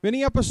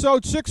Mini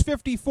episode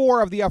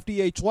 654 of the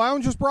FDH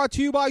Lounge is brought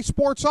to you by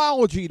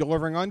Sportsology,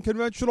 delivering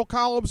unconventional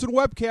columns and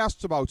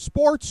webcasts about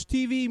sports,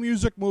 TV,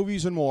 music,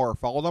 movies, and more.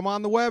 Follow them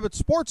on the web at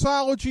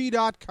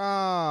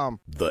sportsology.com.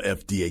 The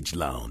FDH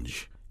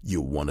Lounge.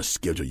 You want to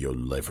schedule your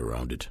life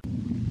around it.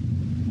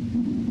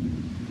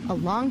 A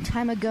long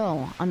time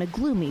ago, on a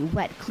gloomy,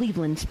 wet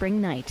Cleveland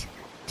spring night,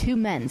 two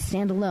men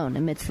stand alone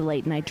amidst the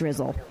late-night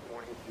drizzle.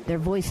 Their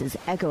voices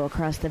echo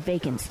across the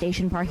vacant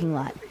station parking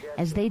lot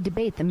as they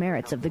debate the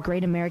merits of the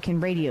great American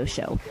radio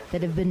show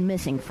that have been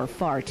missing for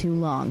far too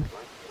long.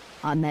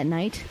 On that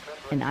night,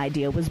 an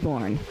idea was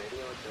born.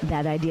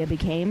 That idea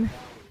became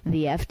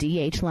the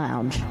FDH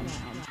Lounge.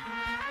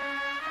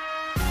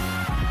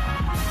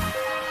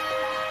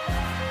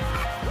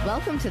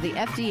 Welcome to the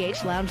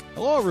FDH Lounge.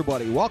 Hello,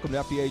 everybody. Welcome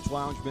to FDH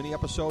Lounge mini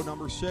episode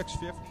number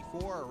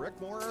 654. Rick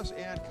Morris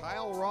and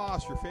Kyle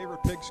Ross, your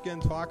favorite pigskin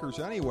talkers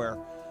anywhere.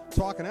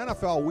 Talking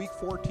NFL Week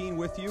 14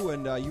 with you,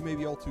 and you may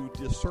be able to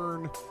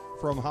discern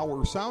from how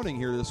we're sounding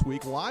here this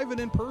week, live and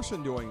in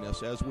person doing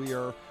this, as we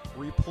are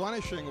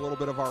replenishing a little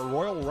bit of our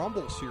Royal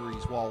Rumble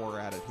series while we're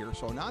at it here.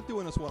 So not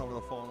doing this one over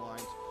the phone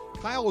lines.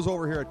 Kyle is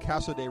over here at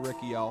Casa de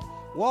Riccio.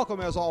 Welcome,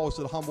 as always,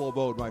 to the humble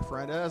abode, my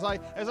friend. As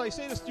I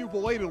say this to you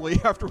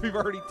belatedly after we've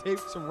already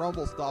taped some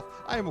Rumble stuff,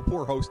 I am a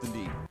poor host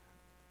indeed.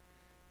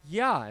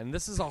 Yeah, and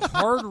this is a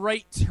hard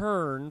right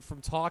turn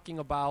from talking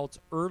about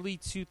early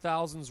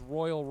 2000s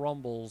Royal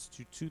Rumbles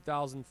to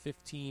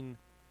 2015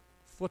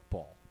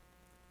 football.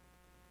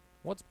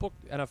 What's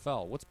booked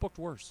NFL? What's booked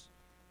worse?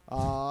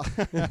 I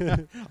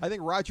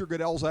think Roger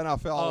Goodell's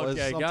NFL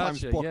is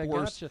sometimes booked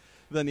worse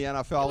than the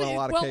NFL in a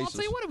lot of cases. Well, I'll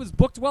tell you what, it was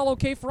booked well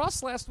okay for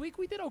us last week.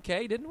 We did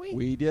okay, didn't we?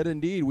 We did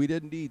indeed.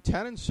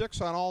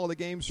 10-6 on all of the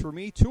games for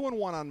me,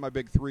 2-1 on my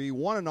big three,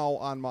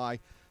 1-0 on my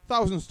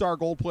 1,000-star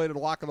gold-plated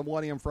lock of the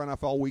millennium for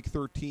NFL Week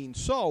 13.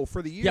 So,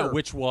 for the year... Yeah,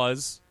 which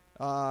was...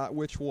 I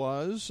don't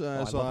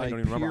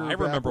even remember. I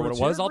remember what it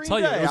was. I'll tell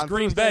you. It was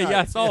Green Bay.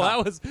 Yes. Oh,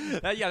 that was...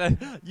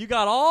 you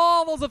got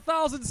all those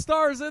 1,000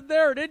 stars in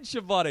there, didn't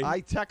you, buddy?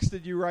 I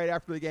texted you right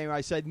after the game. I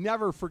said,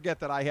 never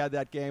forget that I had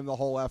that game the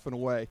whole effing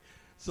way.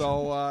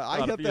 So,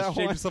 I hit that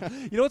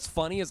one. You know what's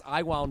funny is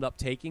I wound up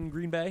taking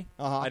Green Bay.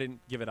 Uh-huh. I didn't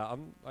give it out.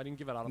 I didn't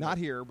give it out. Not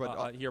here,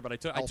 but... here, but I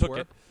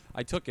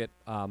took it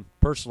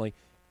personally.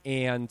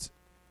 And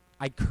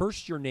I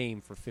cursed your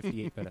name for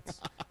 58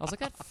 minutes. I was like,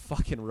 that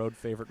fucking road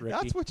favorite, Ricky.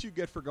 That's what you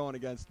get for going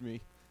against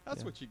me.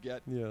 That's what you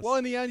get. Yes. Well,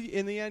 in the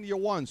end, you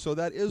won, so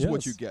that is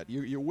what you get.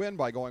 You win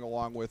by going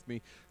along with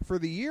me. For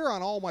the year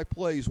on all my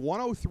plays,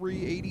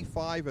 103,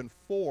 85, and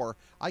 4,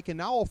 I can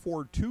now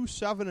afford 2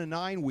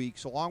 7-9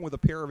 weeks, along with a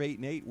pair of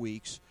 8-8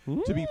 weeks,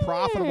 to be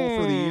profitable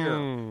for the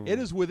year. It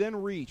is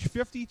within reach.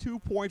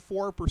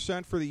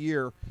 52.4% for the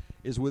year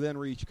is within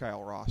reach,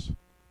 Kyle Ross.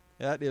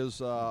 That is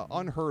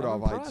unheard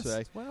of, I'd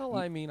say. Well,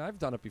 I mean, I've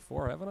done it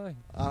before, haven't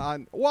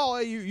I?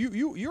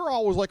 You're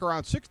always like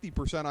around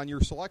 60% on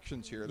your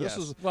selections here. Yes.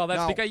 That's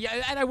because,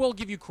 and I will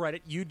give you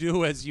credit. You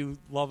do, as you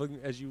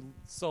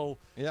so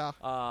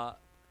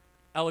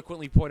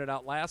eloquently pointed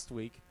out last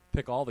week.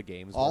 Pick all the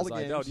games. All the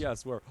games. I don't.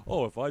 Yes.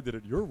 If I did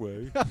it your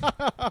way,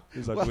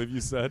 as I believe you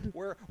said.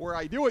 Where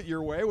I do it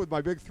your way with my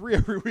big three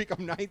every week,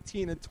 I'm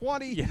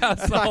 19-20. Yeah.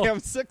 So. I am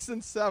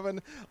 6-7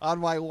 on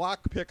my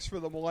lock picks for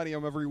the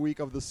millennium every week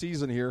of the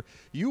season here.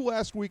 You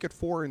last week at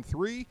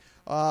 4-3,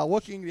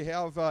 looking to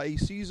have a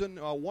season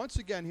once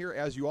again here,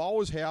 as you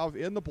always have,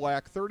 in the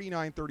black,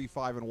 39,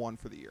 35, and 1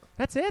 for the year.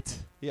 That's it.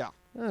 Yeah.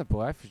 Oh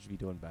boy, I should be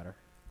doing better.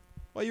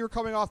 Well, you were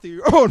coming off the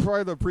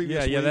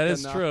previous week. Yeah, that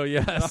is true.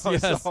 Yes,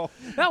 yes. So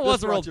that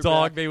was a real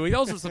dog, baby.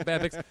 Those were some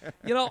bad picks.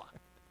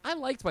 I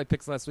liked my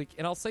picks last week,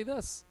 and I'll say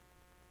this.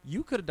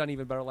 You could have done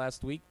even better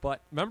last week,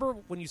 but remember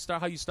when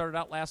how you started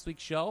out last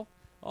week's show?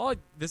 Oh,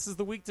 this is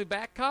the week to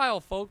back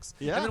Kyle, folks.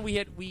 Yeah. And then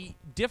we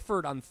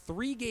differed on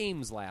 3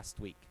 games last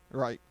week.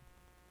 Right.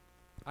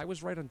 I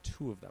was right on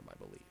 2 of them, I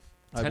believe.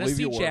 I believe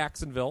you were. Tennessee,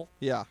 Jacksonville.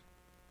 Yeah.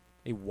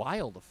 A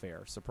wild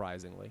affair,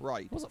 surprisingly.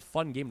 Right. It was a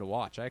fun game to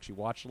watch. I actually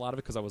watched a lot of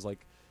it because I was like,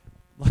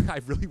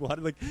 I really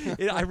wanted,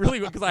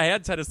 because I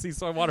had Tennessee,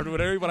 so I wanted to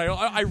win. But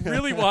I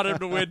really wanted him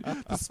to win,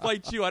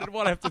 despite you. I didn't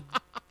want to have to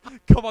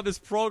come on this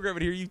program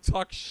and hear you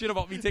talk shit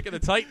about me taking the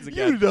Titans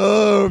again. You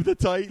love the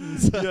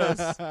Titans.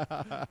 Yes.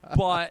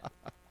 But,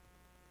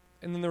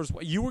 and then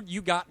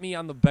you got me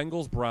on the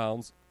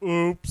Bengals-Browns.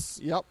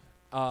 Oops. Yep.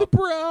 The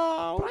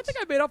Browns. But I think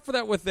I made up for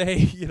that with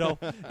a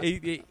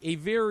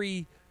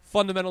very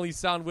fundamentally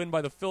sound win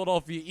by the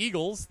Philadelphia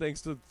Eagles, thanks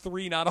to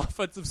 3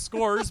 non-offensive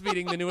scores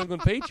beating the New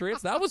England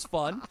Patriots. That was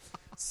fun.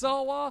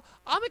 So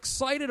I'm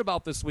excited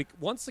about this week.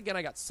 Once again,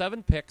 I got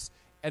 7 picks,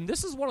 and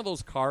this is one of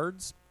those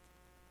cards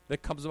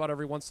that comes about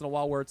every once in a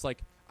while where it's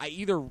like I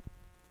either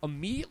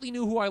immediately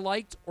knew who I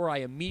liked or I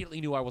immediately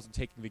knew I wasn't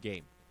taking the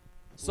game.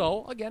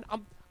 So, again,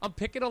 I'm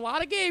picking a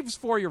lot of games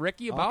for you,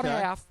 Ricky, about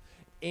half.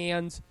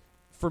 And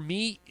for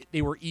me,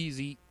 they were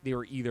easy. They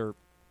were either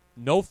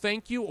no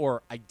thank you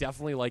or I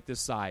definitely like this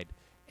side.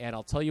 And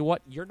I'll tell you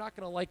what, you're not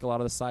going to like a lot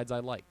of the sides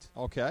I liked.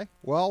 Okay.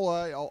 Well,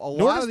 a Nor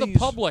lot does of the these...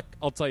 public,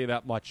 I'll tell you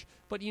that much.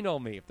 But you know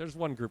me. If there's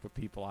one group of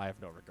people I have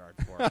no regard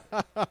for.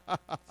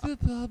 The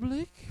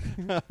public?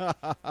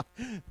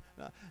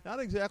 Not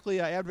exactly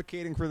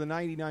advocating for the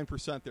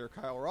 99% there,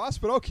 Kyle Ross,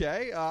 but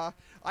okay. I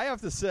have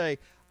to say,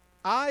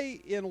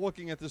 in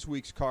looking at this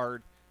week's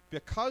card,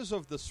 because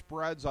of the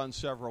spreads on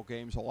several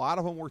games, a lot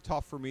of them were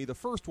tough for me. The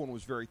first one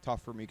was very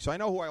tough for me because I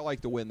know who I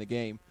like to win the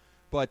game.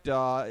 But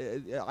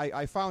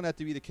I found that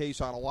to be the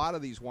case on a lot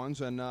of these ones,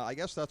 and I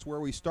guess that's where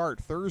we start.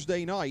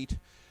 Thursday night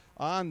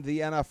on the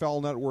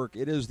NFL Network,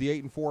 it is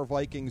the 8-4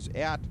 Vikings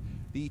at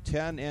the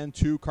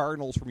 10-2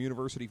 Cardinals from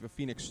University of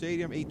Phoenix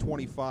Stadium,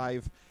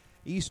 8:25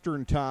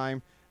 Eastern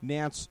Time.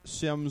 Nance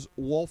Sims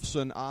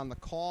Wolfson on the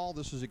call.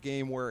 This is a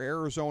game where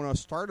Arizona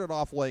started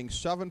off laying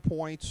 7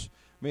 points,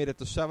 made it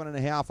to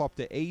 7.5, up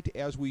to 8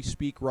 as we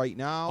speak right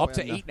now. Up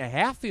to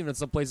 8.5 even in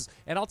some places.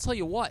 And I'll tell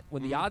you what,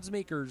 when the odds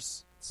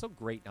makers, it's so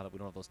great now that we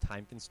don't have those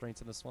time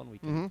constraints in this one, we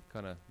can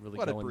kind of really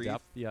go in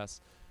depth. Yes.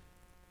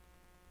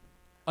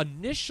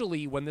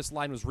 Initially, when this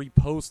line was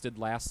reposted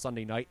last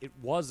Sunday night, it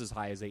was as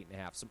high as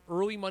 8.5. Some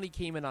early money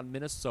came in on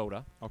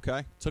Minnesota.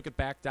 Okay. Took it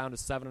back down to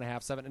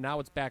 7.5, 7, and now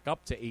it's back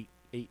up to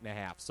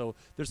 8.5. So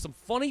there's some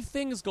funny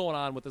things going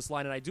on with this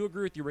line, and I do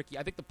agree with you, Ricky.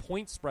 I think the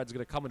point spread is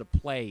going to come into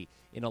play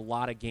in a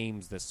lot of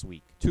games this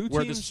week,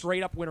 where the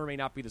straight-up winner may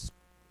not be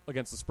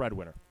against the spread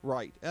winner.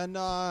 Right. And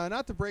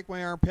not to break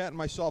my arm patting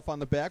myself on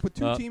the back, but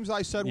two teams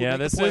I said would make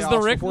this the playoffs is the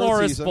Rick before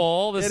Morris the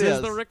Bowl. This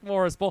is the Rick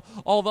Morris Bowl.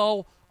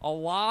 Although a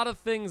lot of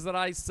things that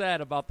I said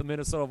about the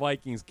Minnesota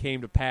Vikings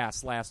came to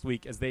pass last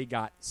week as they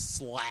got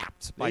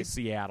slapped by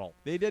Seattle.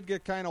 They did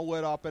get kind of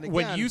lit up. And again,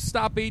 when you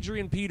stop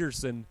Adrian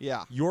Peterson,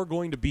 you're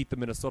going to beat the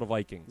Minnesota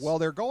Vikings. Well,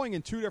 they're going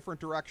in two different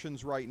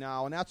directions right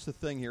now, and that's the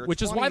thing here.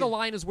 Which is why the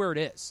line is where it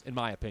is, in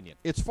my opinion.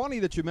 It's funny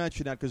that you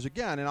mention that because,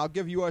 again, and I'll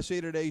give USA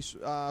Today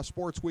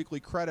Sports Weekly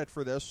credit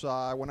for this.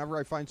 Whenever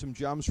I find some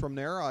gems from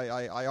there,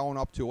 I own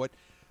up to it.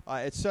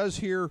 It says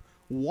here,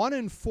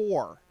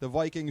 1-4 the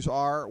Vikings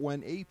are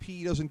when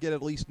AP doesn't get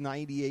at least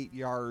 98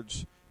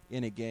 yards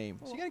in a game.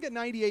 Is he going to get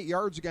 98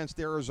 yards against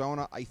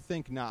Arizona? I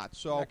think not.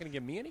 So you're not going to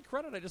give me any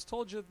credit? I just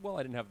told you, well,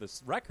 I didn't have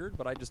this record,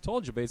 but I just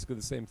told you basically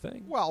the same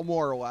thing. Well,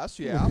 more or less,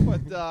 yeah.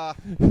 But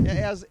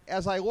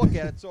as I look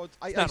at it, so it's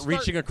not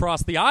reaching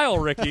across the aisle,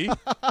 Ricky.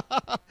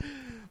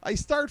 I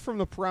start from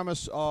the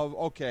premise of,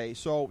 okay,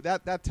 so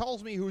that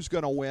tells me who's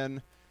going to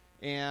win.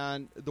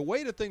 And the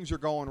way that things are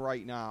going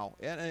right now,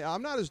 and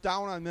I'm not as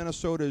down on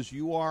Minnesota as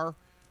you are.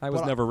 I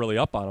was never really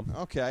up on them.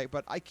 Okay,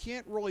 but I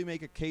can't really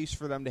make a case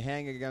for them to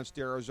hang against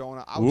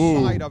Arizona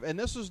outside of, and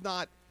this is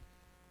not,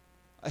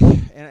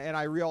 and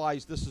I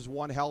realize this is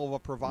one hell of a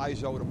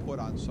proviso to put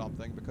on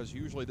something because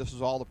usually this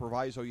is all the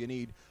proviso you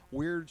need.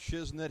 Weird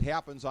shiznit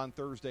happens on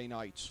Thursday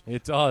nights.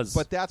 It does.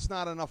 But that's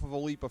not enough of a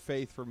leap of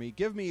faith for me.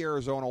 Give me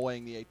Arizona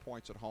laying the 8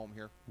 points at home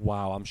here.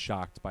 Wow, I'm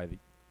shocked by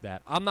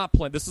that. I'm not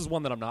playing. This is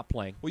one that I'm not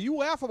playing. Well, you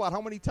laugh about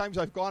how many times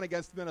I've gone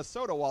against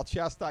Minnesota while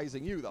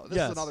chastising you, though.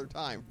 This is another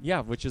time.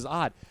 Yeah, which is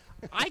odd.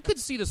 I could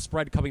see the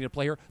spread coming into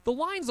play here. The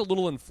line's a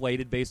little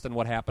inflated based on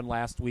what happened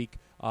last week.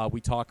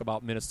 We talk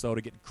about Minnesota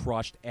getting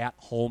crushed at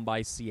home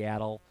by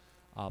Seattle.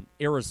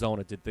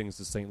 Arizona did things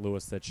to St.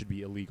 Louis that should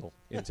be illegal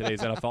in today's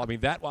NFL. I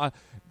mean,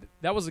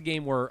 that was a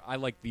game where I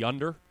liked the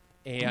under,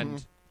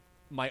 and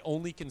my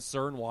only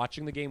concern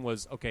watching the game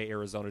was, okay,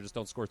 Arizona, just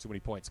don't score too many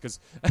points. Because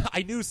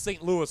I knew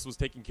St. Louis was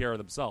taking care of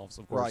themselves.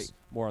 Of course,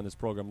 more on this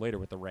program later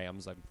with the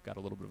Rams. I've got a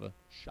little bit of a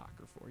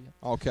shocker for you.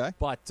 Okay.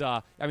 But,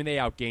 I mean, they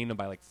outgained them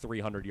by like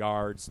 300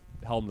 yards,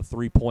 held them to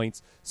 3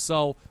 points.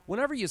 So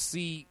whenever you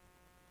see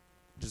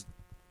just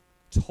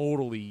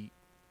totally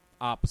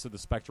opposite the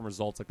spectrum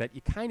results like that,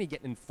 you kind of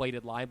get an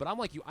inflated line. But I'm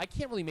like you, I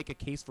can't really make a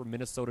case for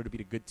Minnesota to be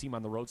a good team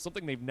on the road,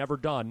 something they've never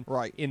done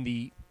in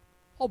the,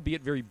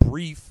 albeit very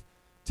brief,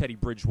 Teddy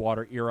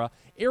Bridgewater era.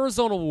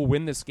 Arizona will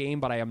win this game,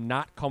 but I am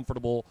not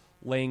comfortable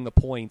laying the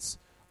points.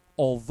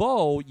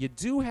 Although you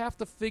do have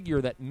to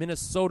figure that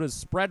Minnesota's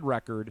spread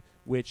record,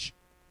 which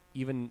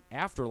even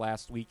after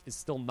last week is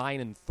still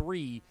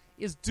 9-3,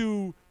 is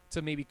due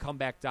to maybe come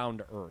back down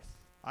to earth.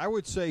 I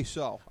would say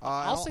so.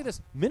 I'll say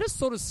this.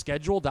 Minnesota's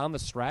schedule down the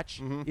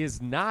stretch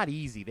is not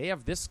easy. They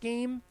have this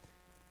game.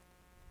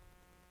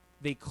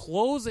 They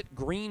close at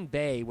Green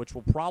Bay, which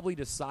will probably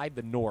decide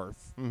the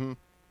North.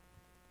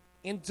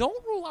 And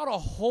don't rule out a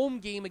home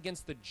game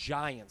against the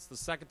Giants the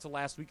second to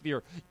last week of the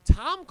year.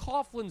 Tom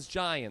Coughlin's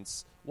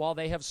Giants, while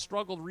they have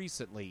struggled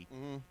recently,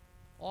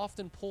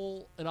 often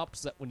pull an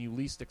upset when you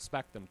least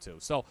expect them to.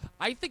 So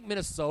I think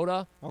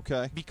Minnesota,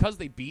 because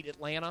they beat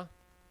Atlanta,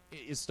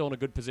 is still in a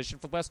good position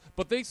for the West,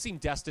 but they seem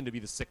destined to be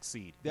the 6th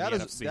seed in the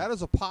NFC. That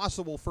is a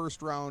possible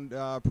first-round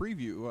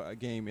preview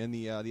game in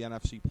the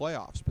NFC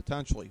playoffs,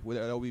 potentially.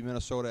 It'll be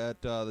Minnesota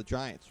at the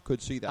Giants.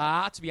 Could see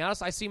that. To be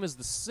honest, I see them as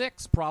the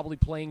 6th, probably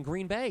playing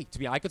Green Bay.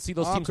 I could see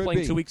those teams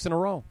playing 2 weeks in a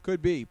row.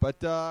 Could be.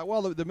 But,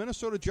 the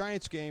Minnesota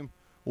Giants game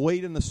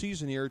late in the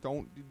season here,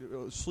 don't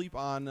sleep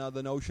on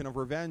the notion of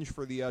revenge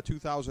for the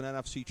 2000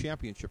 NFC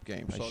Championship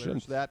game. So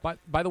there's that.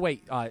 By the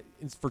way,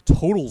 it's for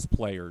totals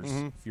players,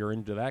 if you're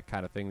into that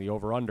kind of thing, the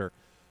over-under,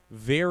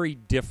 very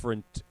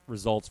different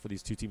results for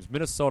these two teams.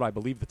 Minnesota, I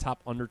believe, the top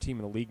under team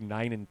in the league,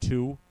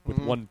 9-2 with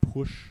one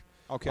push.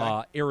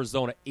 Okay.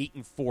 Arizona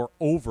 8-4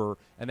 over,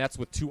 and that's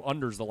with 2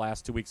 unders the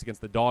last 2 weeks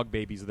against the dog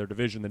babies of their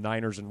division, the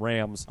Niners and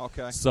Rams.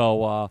 Okay.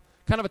 So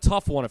kind of a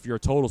tough one if you're a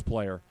totals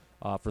player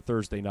for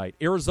Thursday night.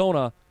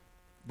 Arizona,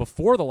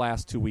 before the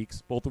last 2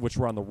 weeks, both of which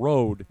were on the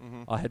road,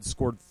 had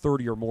scored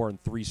 30 or more in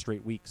 3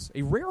 straight weeks.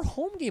 A rare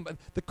home game.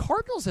 The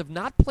Cardinals have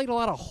not played a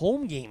lot of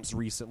home games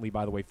recently,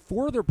 by the way.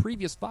 4 of their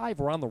previous 5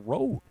 were on the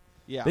road.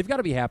 Yeah. They've got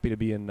to be happy to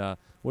be in,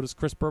 what does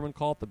Chris Berman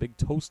call it, the big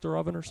toaster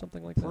oven or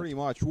something like that? Pretty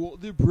much. Well,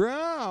 the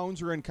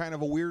Browns are in kind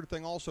of a weird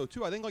thing also,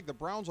 too. I think like the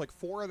Browns,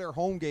 4 of their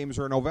home games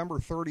are November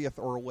 30th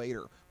or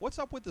later. What's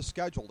up with the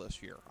schedule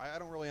this year? I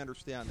don't really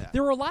understand that.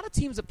 There are a lot of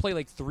teams that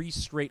play 3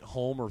 straight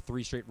home or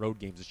 3 straight road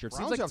games this year. It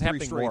Browns seems like it's have 3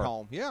 happening straight more.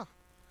 home. Yeah.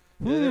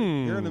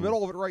 They're in the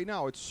middle of it right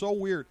now. It's so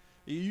weird.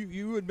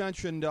 You had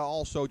mentioned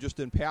also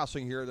just in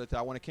passing here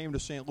that when it came to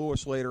St.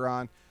 Louis later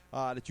on,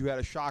 that you had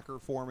a shocker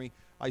for me.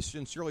 I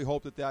sincerely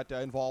hope that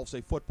involves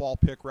a football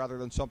pick rather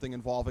than something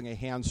involving a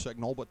hand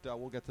signal, but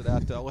we'll get to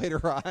that later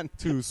on.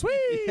 Too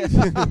sweet!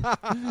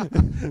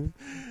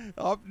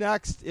 Up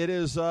next, it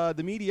is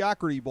the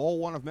Mediocrity Bowl,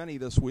 one of many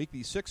this week.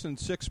 The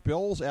 6-6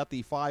 Bills at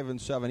the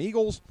 5-7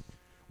 Eagles.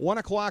 1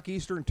 o'clock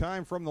Eastern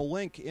time from the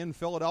Link in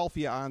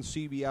Philadelphia on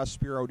CBS.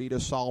 Spiro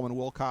Ditas, Solomon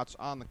Wilcots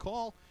on the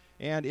call.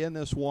 And in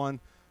this one,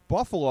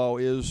 Buffalo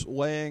is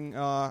laying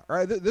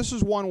this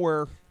is one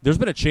where there's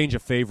been a change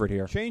of favorite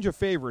here.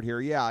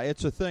 Yeah.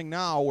 It's a thing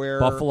now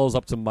where Buffalo's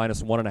up to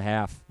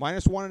 -1.5.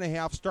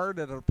 -1.5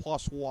 started at a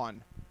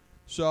 +1.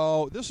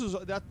 So this is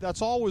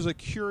that's always a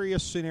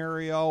curious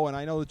scenario, and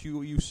I know that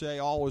you say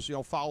always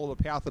follow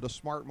the path of the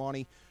smart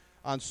money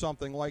on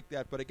something like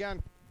that. But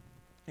again,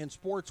 in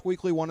Sports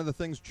Weekly, one of the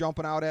things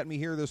jumping out at me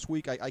here this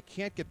week, I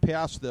can't get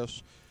past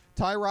this.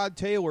 Tyrod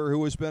Taylor,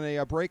 who has been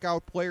a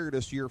breakout player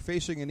this year,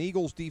 facing an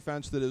Eagles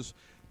defense that is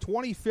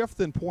 25th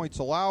in points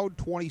allowed,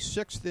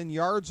 26th in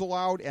yards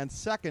allowed, and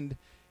 2nd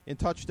in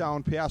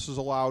touchdown passes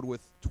allowed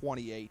with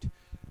 28.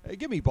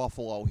 Give me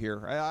Buffalo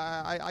here.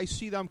 I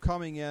see them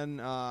coming in.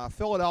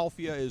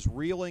 Philadelphia is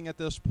reeling at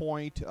this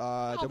point. They're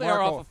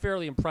off a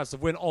fairly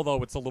impressive win,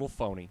 although it's a little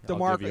phony.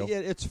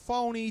 It's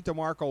phony.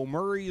 DeMarco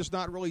Murray is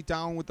not really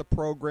down with the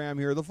program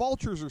here. The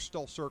Vultures are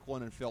still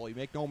circling in Philly.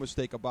 Make no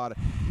mistake about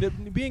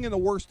it. Being in the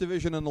worst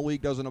division in the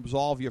league doesn't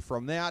absolve you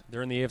from that.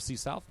 They're in the AFC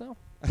South now?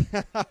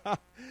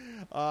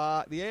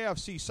 The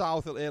AFC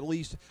South, at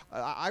least,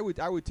 I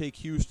would take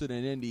Houston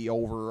and Indy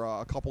over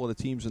a couple of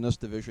the teams in this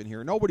division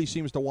here. Nobody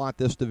seems to want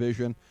this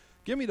division.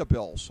 Give me the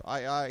Bills.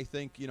 I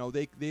think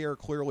they are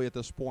clearly at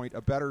this point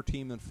a better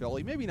team than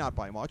Philly. Maybe not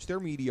by much. They're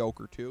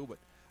mediocre too, but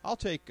I'll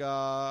take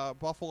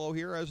Buffalo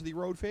here as the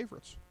road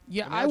favorites.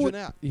 Yeah, imagine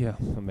that. Yeah,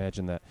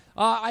 imagine that.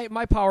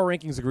 My power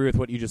rankings agree with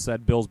what you just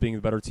said. Bills being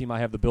the better team. I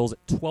have the Bills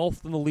at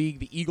 12th in the league.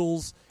 The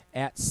Eagles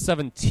at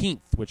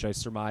 17th, which I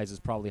surmise is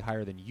probably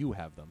higher than you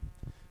have them.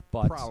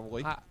 But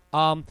probably.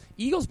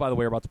 Eagles, by the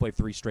way, are about to play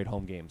 3 straight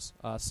home games.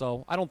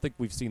 So I don't think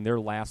we've seen their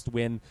last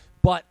win.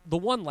 But the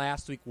one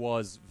last week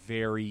was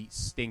very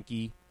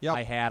stinky. Yep.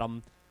 I had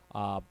them.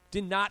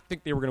 Did not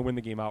think they were going to win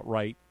the game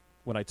outright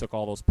when I took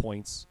all those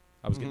points.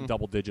 I was getting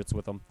double digits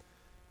with them.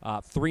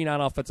 3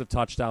 non-offensive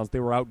touchdowns. They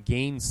were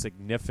outgained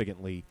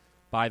significantly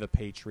by the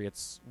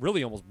Patriots.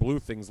 Really almost blew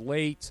things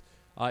late.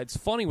 It's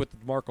funny with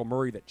DeMarco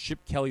Murray that Chip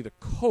Kelly, the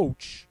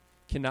coach,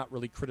 cannot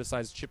really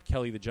criticize Chip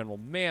Kelly, the general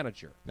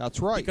manager. That's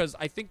right. Because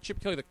I think Chip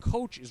Kelly, the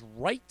coach, is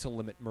right to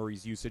limit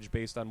Murray's usage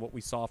based on what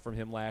we saw from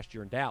him last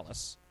year in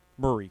Dallas.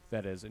 Murray,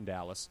 that is, in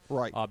Dallas.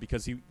 Right.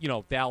 Because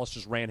Dallas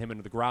just ran him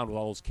into the ground with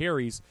all those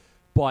carries.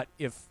 But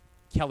if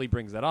Kelly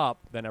brings that up,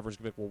 then everyone's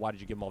going to be like, well, why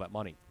did you give him all that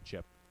money,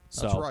 Chip?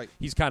 So That's right.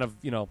 He's kind of,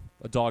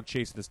 a dog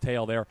chasing his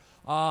tail there.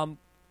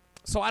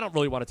 So I don't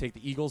really want to take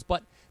the Eagles.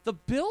 But the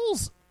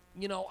Bills,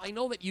 I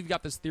know that you've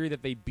got this theory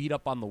that they beat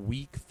up on the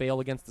weak,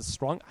 fail against the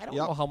strong. I don't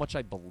know how much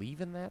I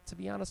believe in that, to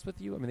be honest with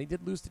you. I mean, they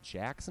did lose to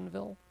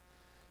Jacksonville.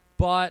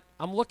 But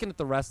I'm looking at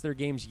the rest of their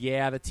games.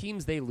 Yeah, the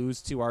teams they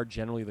lose to are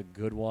generally the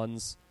good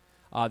ones.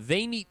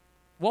 They need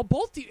 –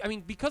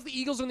 because the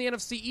Eagles are in the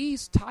NFC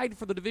East, tied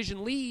for the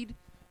division lead,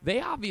 they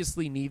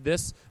obviously need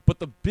this. But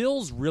the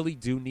Bills really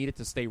do need it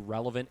to stay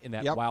relevant in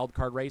that wild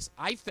card race.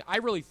 I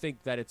really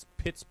think that it's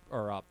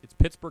Pittsburgh,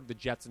 the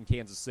Jets, and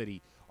Kansas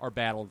City are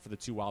battling for the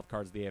 2 wild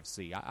cards of the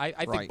AFC.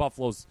 I think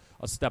Buffalo's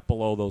a step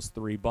below those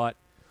 3, but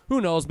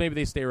who knows? Maybe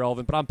they stay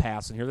relevant, but I'm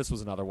passing here. This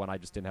was another one I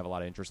just didn't have a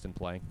lot of interest in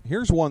playing.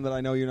 Here's one that I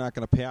know you're not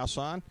going to pass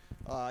on.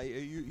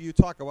 You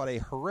talk about a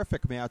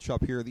horrific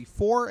matchup here. The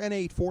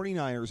 4-8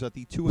 49ers at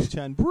the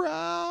 2-10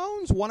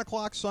 Browns. 1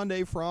 o'clock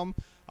Sunday from,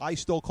 I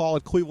still call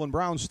it Cleveland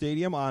Browns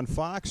Stadium on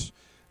Fox.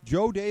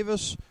 Joe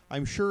Davis,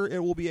 I'm sure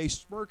it will be a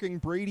smirking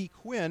Brady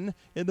Quinn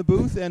in the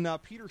booth, and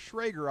Peter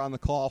Schrager on the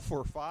call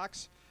for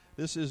Fox.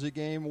 This is a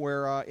game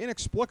where,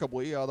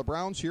 inexplicably, the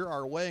Browns here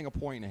are laying 1.5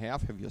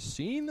 points. Have you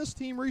seen this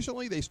team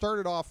recently? They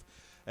started off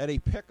at a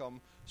pick'em.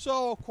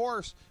 So, of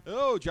course,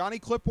 Johnny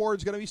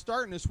Clipboard's going to be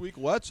starting this week.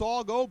 Let's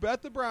all go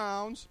bet the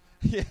Browns.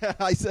 Yeah,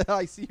 I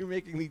see you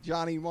making the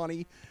Johnny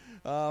Money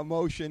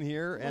motion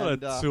here.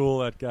 What a tool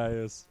that guy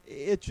is.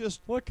 It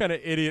just... What kind of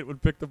idiot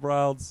would pick the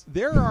Browns?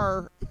 There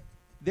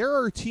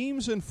are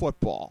teams in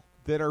football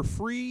that are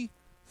free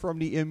from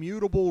the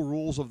immutable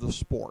rules of the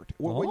sport.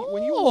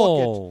 When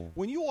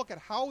you look at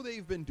how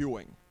they've been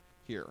doing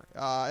here,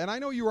 and I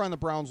know you were on the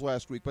Browns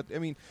last week, but I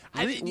mean,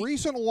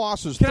 recent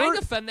losses. Can I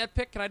defend that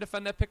pick?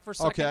 For a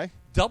second? Okay.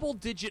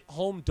 Double-digit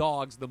home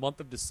dogs the month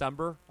of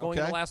December going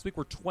into last week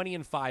were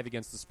 20-5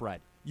 against the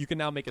spread. You can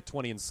now make it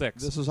 20-6.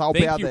 This is how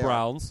Thank bad you, they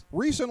Browns. are.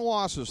 Recent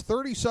losses: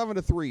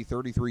 37-3,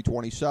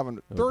 33-27,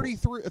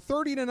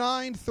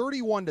 30-9,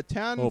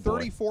 31-10,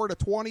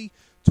 34-20,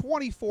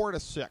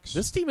 24-6.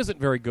 This team isn't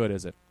very good,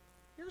 is it?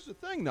 Here's the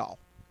thing, though,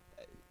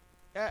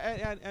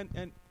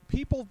 and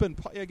people have been,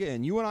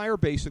 again, you and I are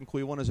based in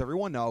Cleveland, as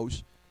everyone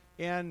knows,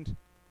 and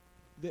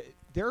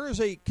there is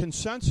a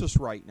consensus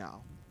right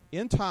now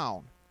in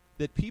town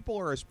that people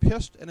are as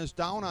pissed and as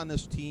down on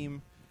this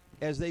team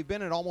as they've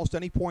been at almost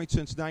any point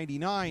since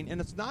 '99, and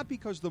it's not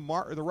because the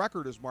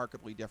record is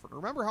markedly different.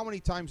 Remember how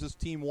many times this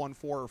team won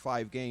 4 or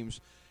 5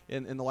 games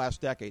in the last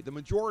decade? The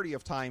majority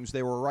of times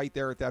they were right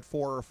there at that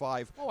 4 or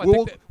 5.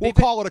 We'll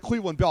call it a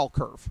Cleveland bell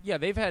curve. Yeah,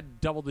 they've had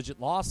double-digit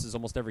losses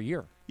almost every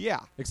year. Yeah.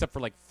 Except for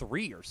like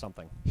 3 or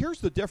something. Here's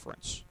the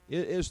difference,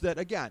 is that,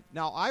 again,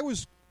 now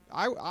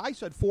I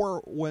said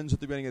 4 wins at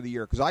the beginning of the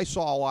year because I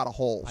saw a lot of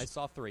holes. I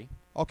saw 3.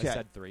 Okay. I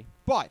said 3.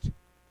 But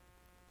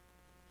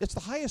it's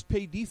the highest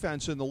paid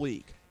defense in the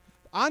league.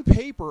 On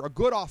paper, a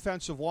good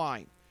offensive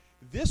line.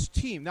 This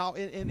team, now,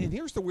 and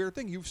here's the weird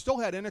thing, you've still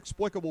had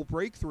inexplicable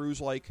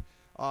breakthroughs like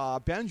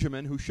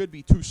Benjamin, who should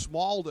be too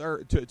small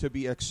to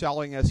be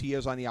excelling as he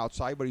is on the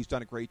outside, but he's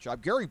done a great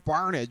job. Gary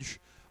Barnidge,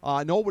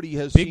 nobody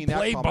has seen that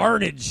coming. Big play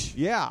Barnidge.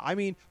 Yeah, I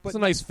mean. It's a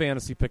nice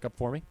fantasy pickup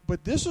for me.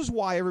 But this is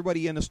why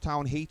everybody in this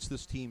town hates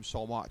this team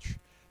so much.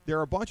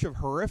 They're a bunch of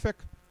horrific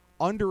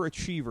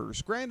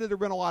underachievers. Granted, there have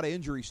been a lot of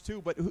injuries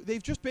too, but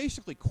they've just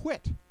basically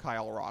quit,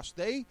 Kyle Ross.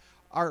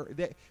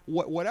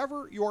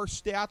 Whatever your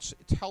stats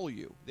tell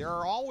you, there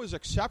are always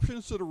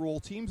exceptions to the rule.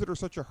 Teams that are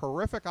such a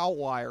horrific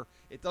outlier,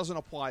 it doesn't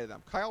apply to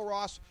them. Kyle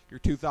Ross, your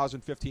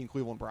 2015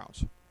 Cleveland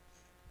Browns.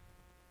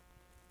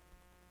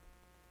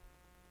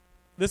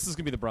 This is going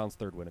to be the Browns'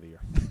 3rd win of the year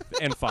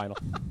and final.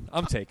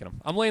 I'm taking them.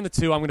 I'm laying the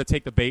 2. I'm going to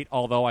take the bait,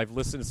 although I've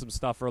listened to some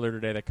stuff earlier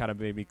today that kind of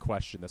made me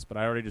question this, but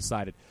I already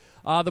decided.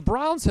 The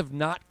Browns have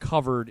not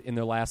covered in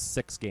their last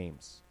 6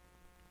 games.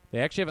 They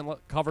actually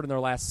haven't covered in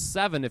their last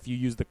 7 if you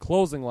use the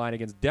closing line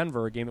against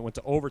Denver, a game that went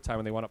to overtime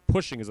and they wound up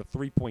pushing as a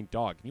 3-point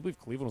dog. Can you believe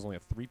Cleveland was only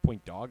a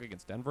 3-point dog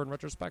against Denver in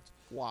retrospect?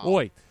 Wow.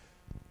 Boy,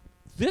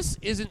 this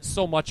isn't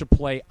so much a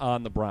play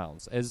on the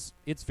Browns, as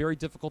it's very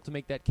difficult to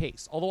make that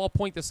case. Although I'll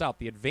point this out.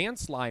 The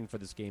advanced line for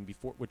this game,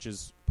 which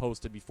is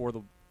posted before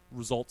the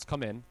results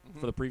come in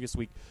for the previous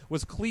week,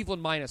 was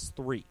Cleveland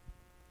 -3.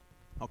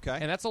 Okay.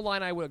 And that's a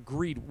line I would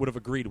have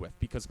agreed with,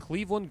 because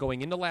Cleveland,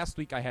 going into last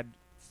week, I had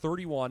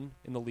 31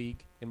 in the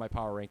league in my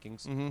power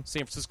rankings. Mm-hmm.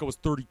 San Francisco was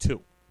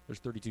 32. There's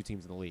 32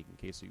 teams in the league, in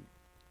case you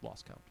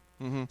lost count.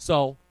 Mm-hmm.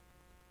 So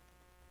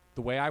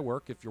the way I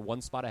work, if you're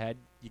one spot ahead,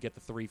 you get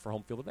the 3 for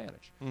home field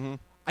advantage. Mm-hmm.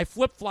 I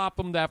flip-flop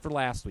them after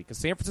last week, because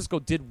San Francisco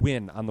did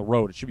win on the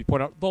road. It should be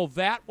pointed out, though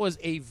that was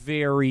a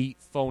very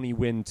phony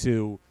win,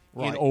 too,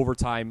 in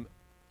overtime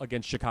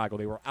against Chicago.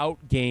 They were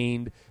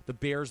outgained. The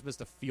Bears missed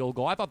a field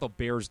goal. I thought the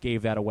Bears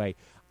gave that away.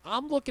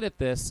 I'm looking at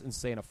this and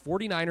saying a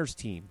 49ers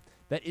team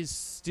that is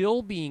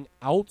still being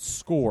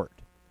outscored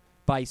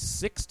by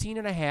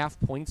 16.5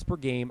 points per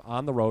game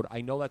on the road.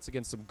 I know that's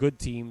against some good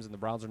teams, and the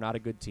Browns are not a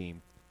good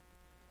team.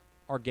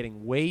 Are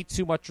getting way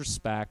too much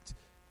respect.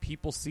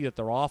 People see that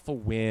they're off a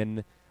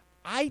win.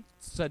 I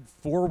said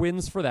 4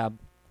 wins for them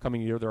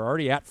coming year. They're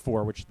already at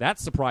 4, which that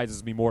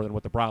surprises me more than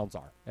what the Browns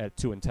are at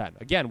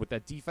 2-10. Again, with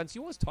that defense,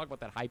 you always talk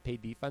about that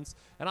high-paid defense,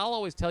 and I'll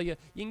always tell you,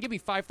 you can give me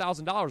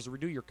 $5,000 to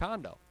redo your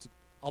condo.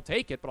 I'll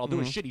take it, but I'll do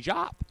a shitty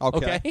job.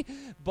 Okay?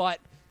 But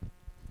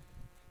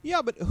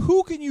yeah, but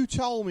who can you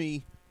tell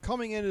me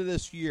coming into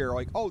this year,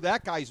 like, oh,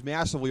 that guy's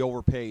massively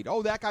overpaid.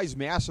 Oh, that guy's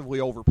massively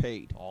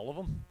overpaid. All of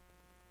them?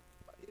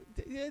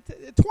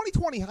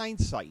 2020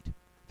 hindsight.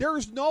 There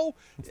is no...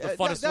 It's the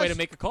funnest way to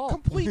make a call.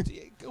 Complete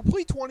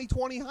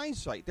 2020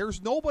 hindsight.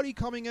 There's nobody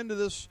coming into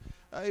this,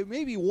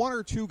 maybe 1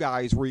 or 2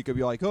 guys where you could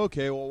be like,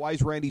 okay, well, why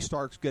is Randy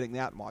Starks getting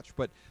that much?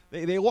 But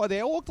they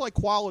all looked like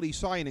quality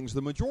signings,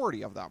 the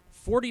majority of them.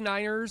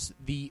 49ers,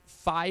 the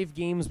 5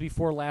 games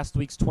before last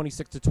week's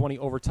 26-20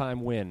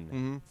 overtime win.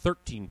 Mm-hmm.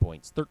 13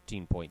 points,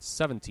 17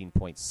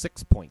 points,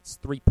 6 points,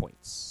 3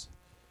 points.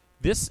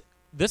 This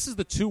is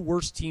the 2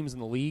 worst teams in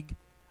the league.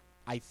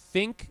 I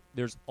think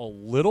there's a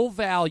little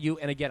value,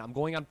 and again, I'm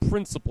going on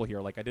principle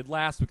here like I did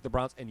last week, the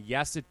Browns, and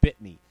yes, it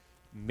bit me.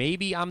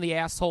 Maybe I'm the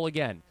asshole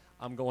again.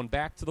 I'm going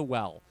back to the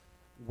well.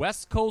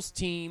 West Coast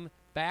team,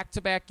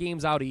 back-to-back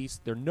games out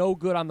east. They're no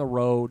good on the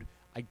road.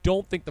 I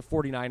don't think the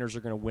 49ers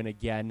are going to win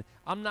again.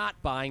 I'm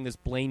not buying this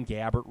Blaine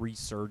Gabbert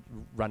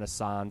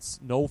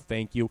renaissance. No,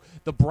 thank you.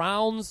 The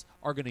Browns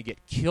are going to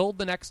get killed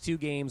the next 2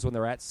 games when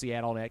they're at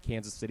Seattle and at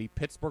Kansas City.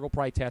 Pittsburgh will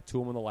probably tattoo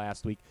them in the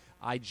last week.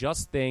 I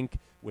just think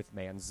with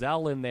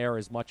Manziel in there,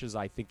 as much as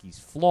I think he's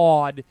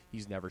flawed,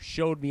 he's never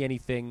showed me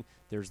anything.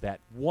 There's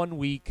that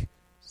 1-week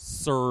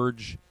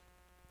surge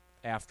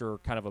after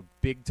kind of a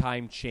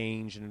big-time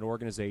change in an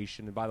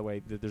organization. And by the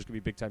way, there's going to be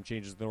big-time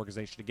changes in the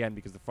organization again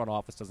because the front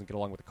office doesn't get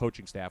along with the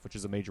coaching staff, which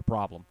is a major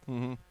problem.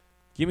 Mm-hmm.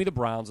 Give me the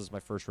Browns as my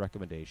first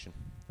recommendation.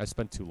 I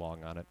spent too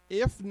long on it.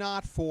 If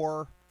not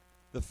for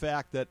the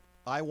fact that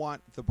I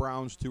want the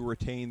Browns to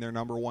retain their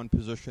number 1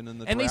 position in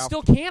the draft. And they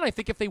still can, I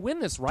think, if they win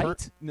this,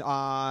 right?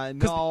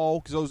 No,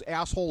 because those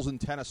assholes in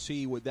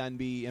Tennessee would then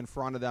be in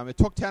front of them. It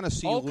took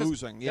Tennessee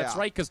losing. Yeah. That's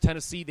right, because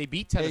Tennessee, they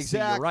beat Tennessee.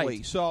 Exactly. You're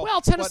right. So,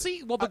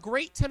 Tennessee, the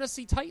great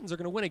Tennessee Titans are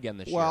going to win again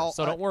this year,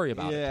 so don't worry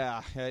about it.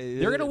 Yeah.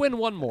 They're going to win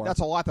one more.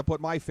 That's a lot to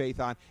put my faith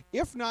on.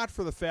 If not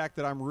for the fact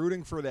that I'm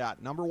rooting for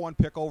that number 1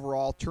 pick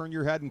overall, turn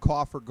your head and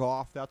cough for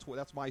Goff.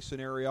 That's my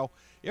scenario.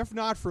 If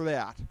not for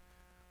that,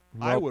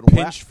 I would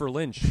pinch for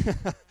Lynch.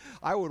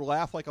 I would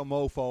laugh like a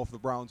mofo if the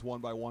Browns won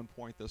by 1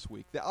 point this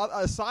week.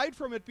 Aside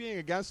from it being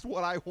against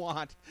what I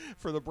want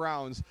for the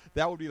Browns,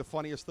 that would be the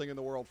funniest thing in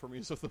the world for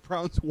me. So if the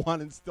Browns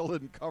won and still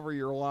didn't cover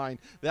your line,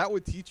 that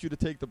would teach you to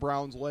take the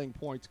Browns laying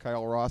points,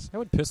 Kyle Ross. That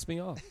would piss me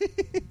off.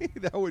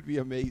 That would be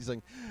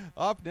amazing.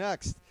 Up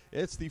next,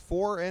 it's the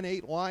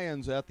 4-8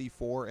 Lions at the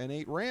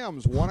 4-8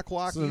 Rams. 1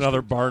 o'clock. This is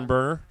another barn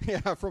burner.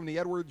 Yeah, from the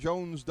Edward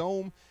Jones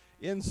Dome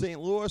in St.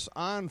 Louis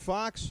on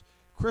Fox.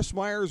 Chris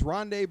Myers,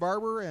 Rondé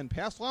Barber, and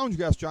past lounge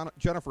guest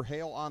Jennifer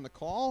Hale on the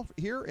call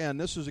here.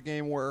 And this is a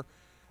game where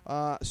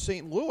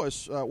St.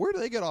 Louis, where do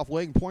they get off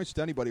laying points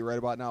to anybody right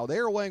about now? They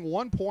are laying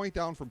 1 point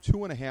down from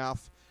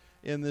 2.5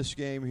 in this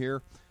game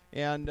here.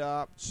 And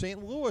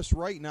St. Louis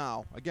right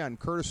now, again,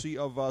 courtesy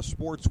of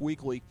Sports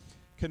Weekly,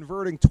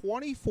 converting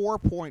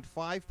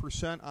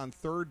 24.5% on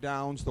third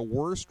downs, the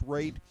worst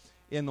rate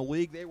in the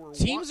league. They were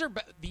Teams are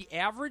the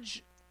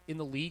average in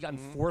the league on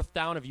fourth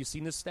down. Have you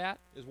seen this stat?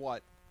 Is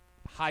what?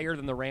 Higher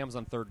than the Rams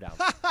on third down.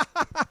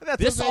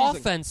 This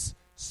offense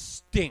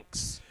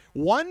stinks.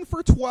 1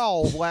 for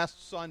 12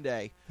 last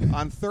Sunday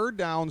on third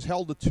downs,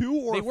 held to 2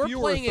 or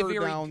fewer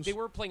third downs. They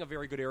were playing a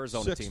very good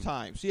Arizona 6 team. 6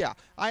 times. Yeah,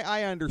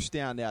 I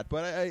understand that.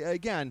 But,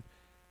 again,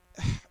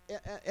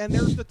 and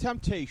there's the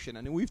temptation.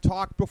 And we've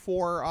talked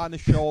before on the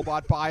show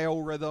about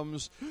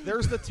biorhythms.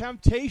 There's the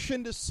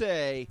temptation to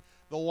say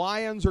the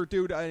Lions are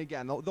due to, and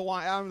again,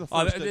 I'm the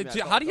first to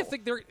admit, how do you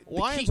think they're...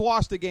 Lions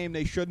lost a game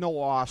they shouldn't have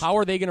lost. How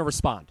are they going to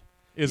respond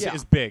is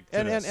big to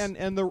and this.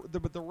 And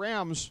the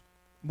Rams,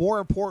 more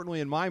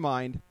importantly in my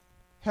mind,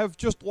 have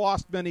just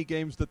lost many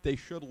games that they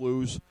should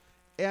lose.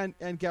 And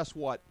guess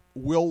what?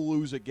 Will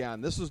lose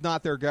again. This is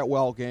not their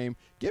get-well game.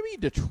 Give me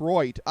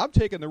Detroit. I'm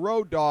taking the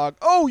road dog.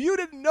 Oh, you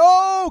didn't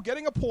know!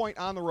 Getting a point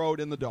on the road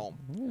in the Dome.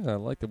 Yeah, I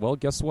like it. Well,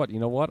 guess what? You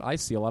know what? I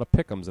see a lot of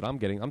pick'ems, and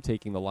I'm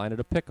taking the line at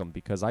a pick'em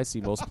because I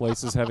see most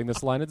places having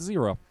this line at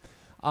 0.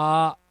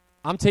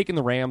 I'm taking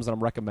the Rams, and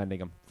I'm recommending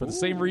them for the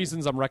same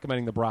reasons I'm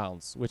recommending the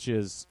Browns, which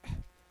is,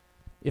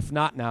 if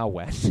not now,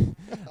 when?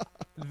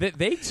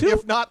 They too.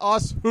 If not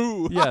us,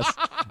 who? Yes.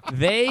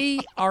 They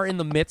are in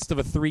the midst of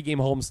a 3-game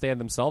homestand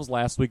themselves.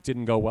 Last week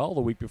didn't go well.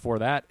 The week before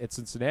that at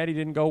Cincinnati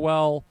didn't go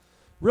well.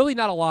 Really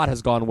not a lot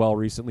has gone well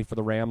recently for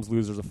the Rams.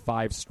 Losers of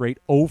 5 straight.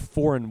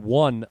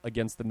 0-4-1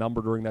 against the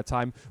number during that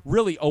time.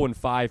 Really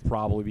 0-5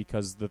 probably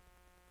because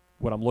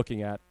what I'm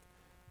looking at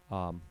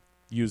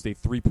used a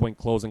 3-point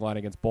closing line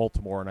against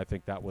Baltimore, and I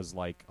think that was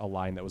like a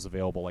line that was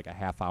available like a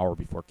half hour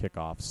before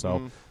kickoff.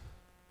 So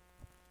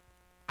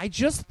I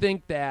just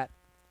think that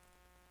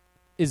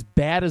as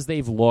bad as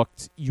they've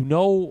looked, you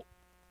know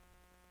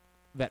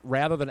that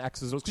rather than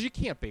X's and O's, because you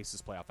can't base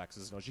this playoff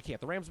X's and O's. You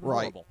can't. The Rams were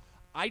horrible.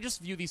 I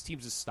just view these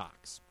teams as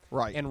stocks.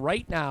 Right. And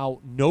right now,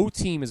 no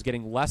team is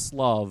getting less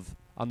love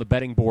on the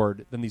betting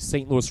board than the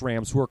St. Louis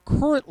Rams, who are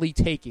currently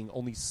taking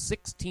only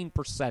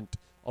 16%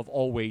 of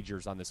all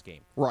wagers on this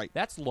game. Right.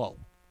 That's low.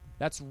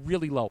 That's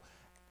really low.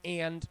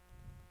 And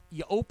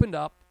you opened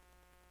up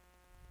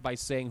by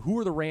saying, who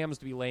are the Rams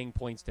to be laying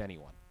points to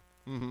anyone?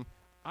 Mm-hmm.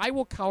 I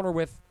will counter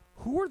with,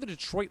 who are the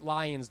Detroit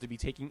Lions to be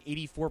taking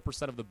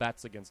 84% of the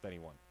bets against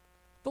anyone?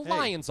 The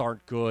Lions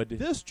aren't good.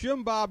 This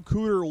Jim Bob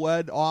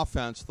Cooter-led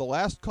offense the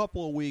last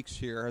couple of weeks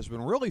here has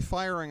been really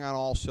firing on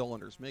all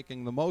cylinders,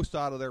 making the most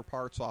out of their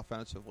parts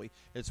offensively.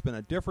 It's been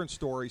a different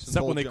story since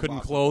Except when they Jim couldn't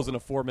Bob close in a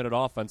 4-minute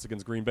offense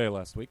against Green Bay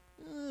last week.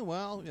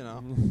 Well, you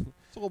know,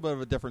 it's a little bit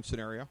of a different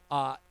scenario.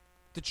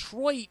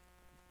 Detroit,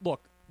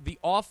 look, the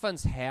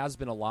offense has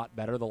been a lot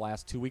better the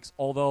last 2 weeks,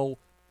 although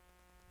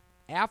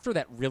after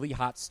that really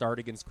hot start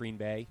against Green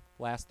Bay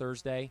last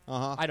Thursday,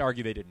 I'd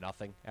argue they did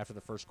nothing after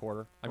the first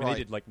quarter. I mean, they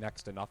did like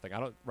next to nothing.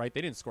 They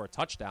didn't score a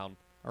touchdown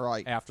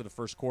after the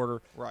first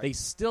quarter. Right. They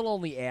still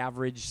only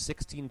averaged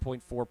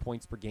 16.4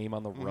 points per game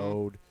on the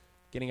road,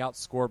 getting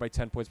outscored by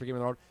 10 points per game on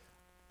the road.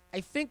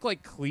 I think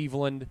like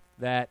Cleveland,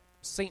 that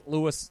St.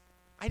 Louis,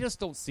 I just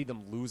don't see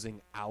them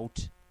losing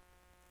out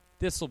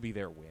This will be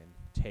their win.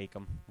 Take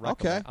them.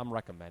 Okay. I'm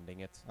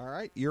recommending it. All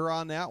right, you're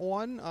on that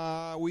one.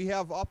 We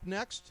have up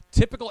next.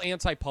 Typical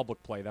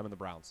anti-public play, them and the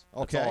Browns.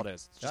 That's Okay. all it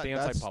is. It's just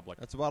anti-public.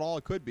 That's about all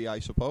it could be, I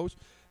suppose.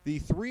 The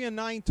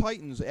 3-9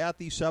 Titans at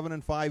the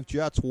 7-5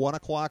 Jets, 1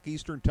 o'clock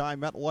Eastern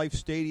Time, MetLife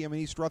Stadium in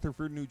East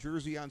Rutherford, New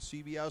Jersey on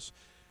CBS.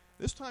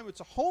 This time it's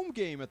a home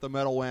game at the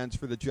Meadowlands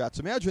for the Jets.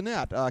 Imagine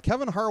that.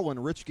 Kevin Harlan,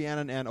 Rich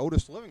Gannon, and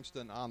Otis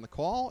Livingston on the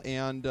call.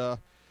 And the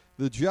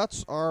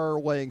Jets are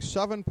laying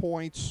 7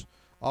 points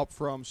up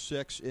from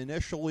 6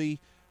 initially.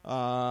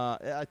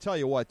 I tell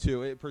you what,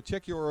 too,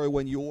 particularly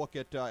when you look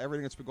at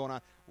everything that's been going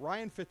on.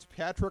 Ryan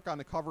Fitzpatrick on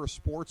the cover of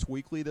Sports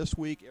Weekly this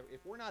week.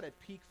 If we're not at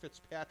peak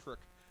Fitzpatrick,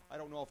 I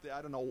don't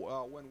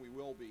know when we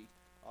will be.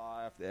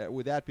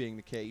 With that being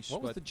the case,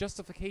 what was the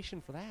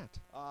justification for that?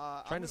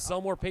 Trying to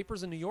sell more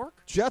papers in New York?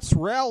 Jets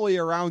rally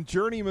around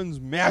Journeyman's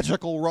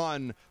magical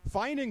run.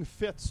 Finding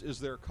Fitz is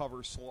their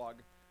cover slug.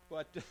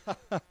 But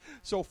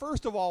so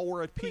first of all,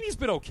 we're at peak. He's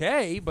been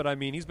okay, but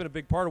he's been a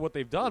big part of what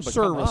they've done. But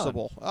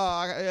serviceable,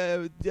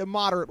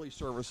 moderately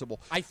serviceable.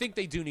 I think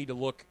they do need to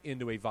look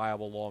into a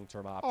viable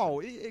long-term option.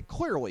 Oh,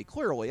 clearly.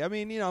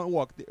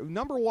 Look,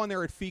 number one,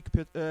 they're at peak.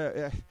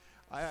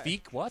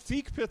 Feek what?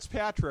 Peak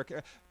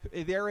Fitzpatrick.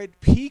 They're at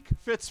peak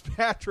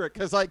Fitzpatrick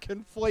because I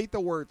conflate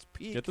the words.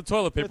 Peak. Get the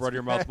toilet paper out of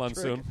your mouth,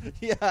 Monsoon.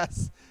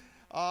 Yes,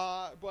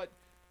 but.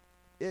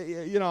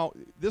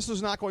 This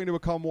is not going to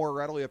become more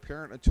readily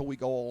apparent until we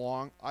go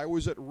along. I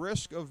was at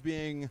risk of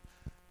being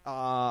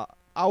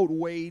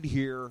outweighed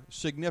here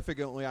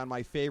significantly on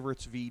my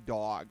favorites v.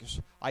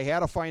 dogs. I had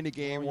to find a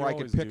game where I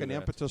could pick an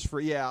impetus for.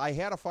 Yeah, I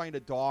had to find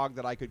a dog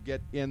that I could get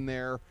in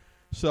there.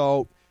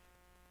 So,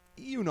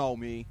 you know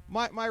me.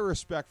 My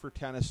respect for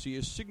Tennessee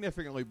is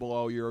significantly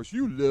below yours.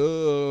 You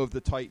love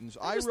the Titans.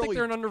 I just think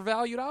they're an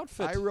undervalued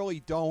outfit. I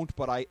really don't,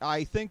 but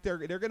I think they're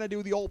going to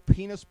do the old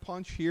penis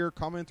punch here,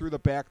 come in through the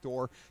back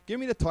door. Give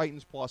me the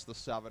Titans plus the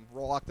 7,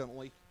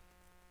 reluctantly.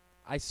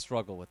 I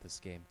struggle with this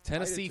game.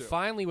 Tennessee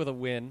finally with a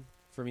win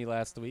for me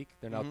last week.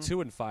 They're now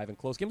 2-5 in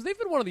close games. They've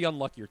been one of the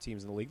unluckier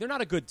teams in the league. They're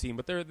not a good team,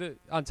 but they're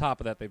on top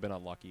of that, they've been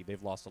unlucky.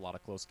 They've lost a lot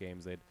of close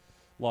games. They'd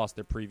lost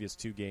their previous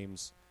 2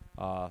 games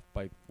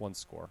by 1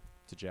 score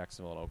to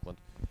Jacksonville and Oakland.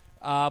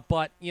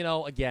 But,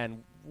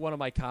 again, one of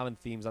my common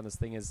themes on this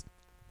thing is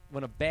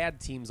when a bad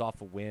team's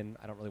off a win,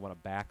 I don't really want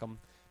to back them.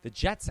 The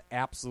Jets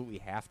absolutely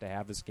have to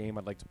have this game.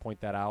 I'd like to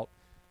point that out.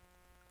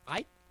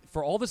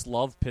 For all this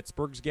love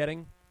Pittsburgh's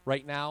getting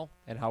right now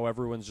and how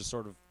everyone's just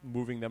sort of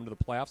moving them to the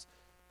playoffs,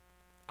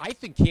 I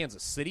think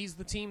Kansas City's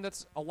the team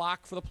that's a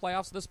lock for the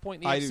playoffs at this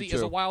point in the NFC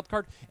as a wild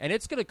card. And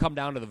it's going to come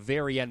down to the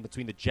very end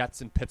between the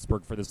Jets and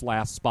Pittsburgh for this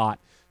last spot.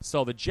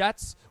 So the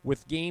Jets,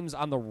 with games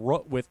on the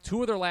with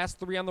 2 of their last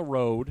 3 on the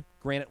road,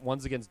 granted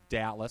one's against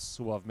Dallas,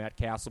 who have Matt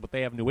Castle, but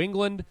they have New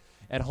England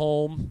at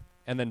home,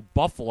 and then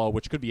Buffalo,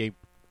 which could be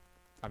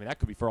that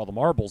could be for all the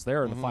marbles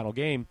there in the final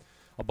game,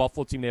 a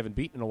Buffalo team they haven't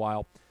beaten in a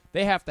while.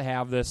 They have to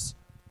have this.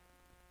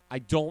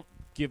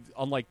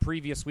 Unlike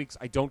previous weeks,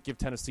 I don't give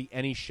Tennessee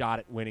any shot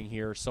at winning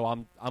here, so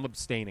I'm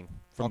abstaining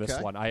from this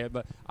one. I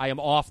am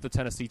off the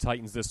Tennessee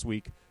Titans this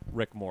week.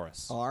 Rick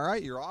Morris. All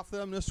right, you're off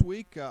them this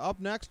week. Up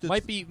next,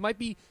 might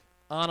be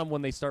on them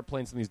when they start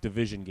playing some of these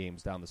division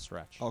games down the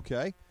stretch.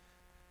 Okay.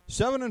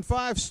 7-5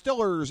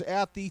 Stillers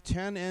at the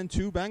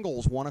 10-2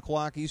 Bengals, 1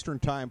 o'clock Eastern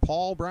Time.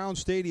 Paul Brown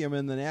Stadium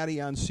in the Natty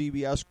on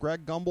CBS.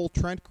 Greg Gumbel,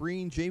 Trent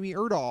Green, Jamie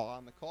Erdahl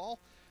on the call.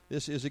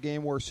 This is a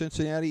game where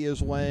Cincinnati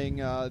is laying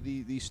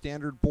the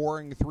standard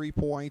boring 3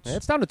 points.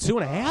 It's down to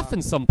 2.5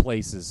 in some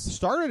places.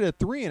 Started at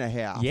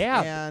 3.5.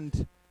 Yeah,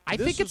 and I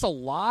think it's a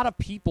lot of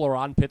people are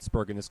on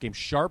Pittsburgh in this game,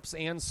 sharps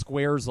and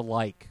squares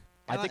alike.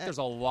 I think there's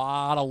a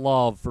lot of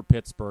love for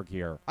Pittsburgh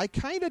here. I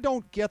kind of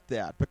don't get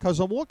that because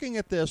I'm looking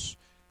at this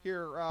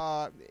here.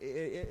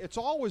 It's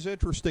always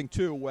interesting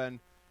too when.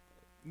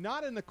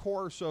 Not in the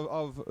course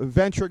of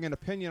venturing an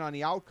opinion on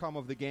the outcome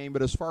of the game,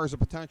 but as far as a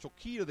potential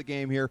key to the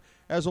game here,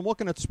 as I'm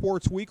looking at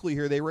Sports Weekly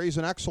here, they raise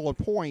an excellent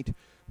point.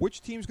 Which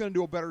team's going to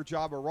do a better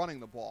job of running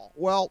the ball?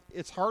 Well,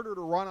 it's harder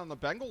to run on the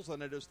Bengals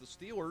than it is the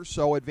Steelers,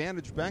 so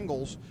advantage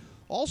Bengals.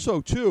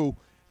 Also, too,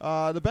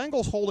 the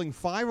Bengals holding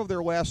 5 of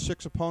their last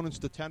 6 opponents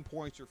to 10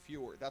 points or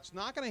fewer. That's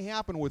not going to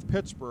happen with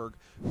Pittsburgh.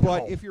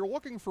 But if you're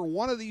looking for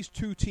one of these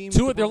 2 teams,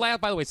 by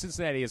the way,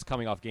 Cincinnati is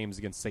coming off games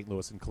against St.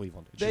 Louis and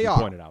Cleveland. It should be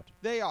pointed out.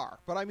 They are.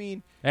 But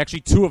actually,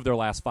 2 of their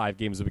last 5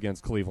 games are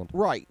against Cleveland.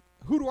 Right.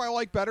 Who do I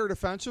like better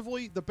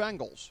defensively? The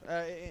Bengals.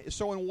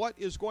 So in what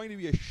is going to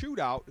be a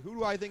shootout, who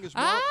do I think is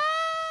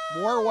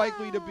more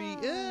likely to be?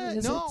 I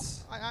don't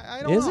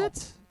know. Is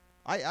it?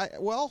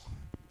 Well.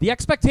 The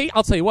expectation,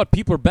 I'll tell you what,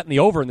 people are betting the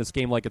over in this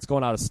game like it's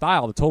going out of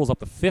style. The total's up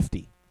to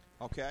 50.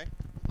 Okay.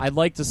 I'd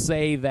like to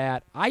say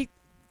that I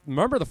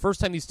remember the first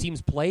time these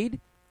teams played,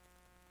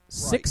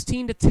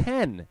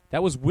 16-10.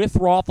 That was with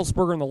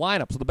Roethlisberger in the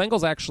lineup. So the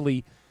Bengals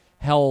actually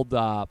held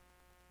the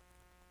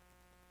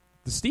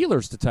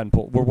Steelers to 10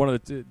 points.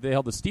 They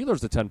held the Steelers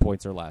to 10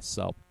 points or less.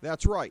 So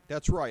that's right.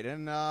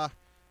 And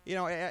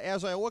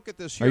as I look at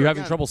this here, are you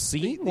having trouble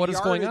seeing what is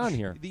going on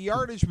here? The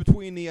yardage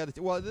between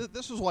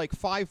this is like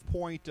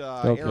 5-point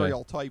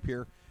aerial type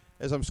here.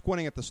 as I'm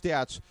squinting at the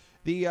stats.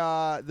 The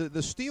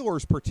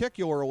Steelers,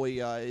 particularly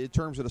in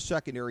terms of the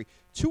secondary,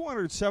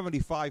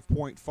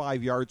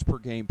 275.5 yards per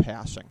game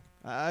passing.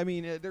 I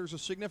mean, there's a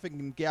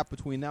significant gap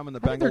between them and the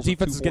Bengals. Their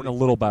defense is getting a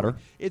little better.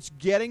 It's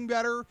getting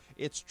better.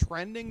 It's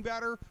trending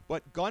better.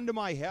 But gun to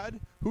my head,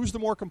 who's the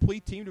more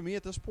complete team to me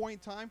at this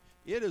point in time?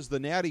 It is the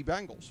Natty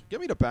Bengals.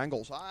 Give me the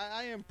Bengals.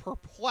 I am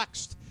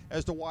perplexed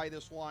as to why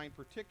this line,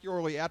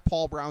 particularly at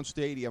Paul Brown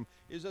Stadium,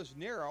 is as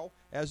narrow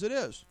as it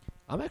is.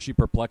 I'm actually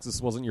perplexed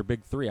this wasn't your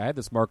big three. I had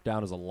this marked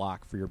down as a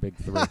lock for your big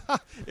three.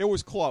 It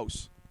was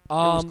close. It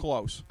was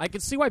close. I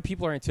can see why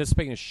people are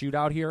anticipating a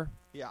shootout here.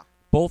 Yeah.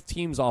 Both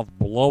teams off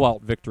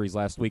blowout victories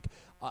last week.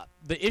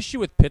 The issue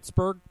with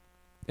Pittsburgh,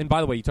 and by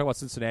the way, you talk about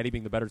Cincinnati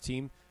being the better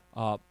team.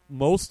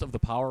 Most of the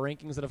power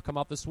rankings that have come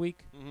out this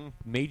week,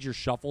 major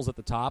shuffles at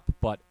the top,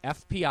 but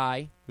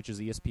FPI, which is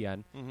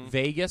ESPN,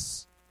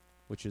 Vegas,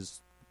 which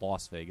is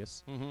Las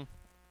Vegas, and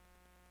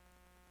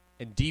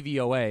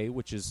DVOA,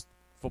 which is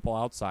Football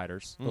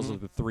Outsiders. Those are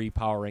the three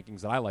power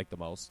rankings that I like the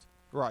most.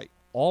 Right.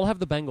 All have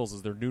the Bengals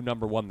as their new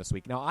number one this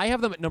week. Now, I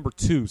have them at number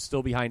 2,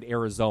 still behind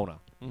Arizona.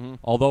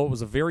 Although it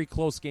was a very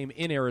close game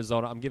in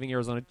Arizona, I'm giving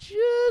Arizona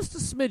just a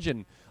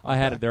smidgen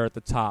ahead of there at the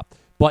top.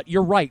 But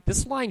you're right.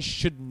 This line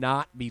should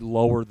not be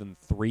lower than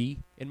 3,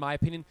 in my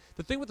opinion.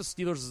 The thing with the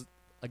Steelers is,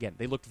 again,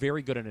 they looked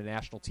very good in a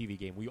national TV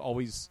game. We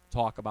always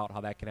talk about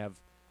how that can have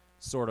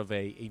sort of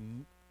a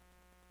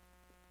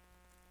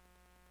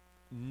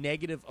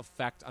negative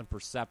effect on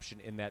perception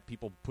in that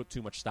people put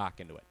too much stock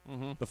into it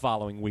the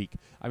following week.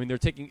 I mean,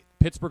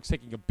 Pittsburgh's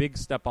taking a big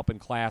step up in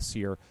class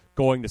here,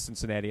 going to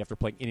Cincinnati after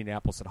playing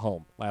Indianapolis at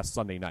home last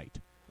Sunday night.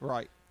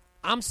 Right.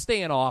 I'm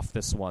staying off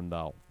this one,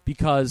 though,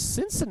 because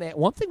Cincinnati.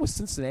 One thing with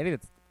Cincinnati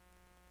that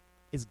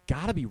is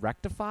got to be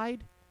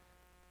rectified,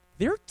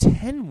 they're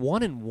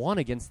 10-1-1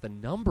 against the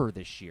number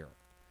this year.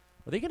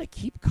 Are they going to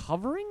keep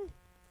covering?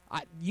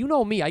 You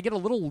know me, I get a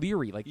little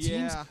leery. Like,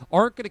 teams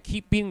aren't going to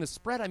keep beating the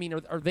spread. I mean,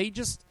 are they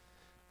just,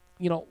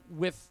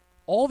 with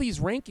all these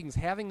rankings,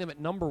 having them at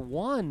number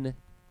 1,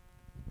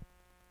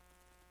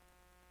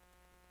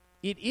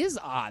 it is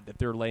odd that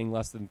they're laying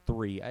less than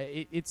 3.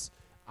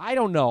 I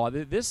don't know.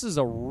 This is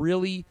a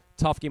really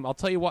tough game. I'll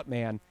tell you what,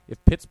 man,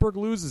 if Pittsburgh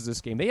loses this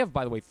game, they have,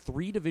 by the way,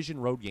 3 division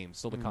road games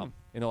still to come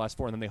in the last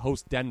 4, and then they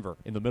host Denver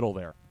in the middle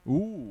there.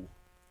 Ooh.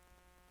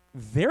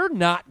 They're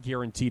not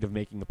guaranteed of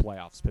making the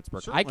playoffs,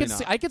 Pittsburgh. I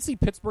could see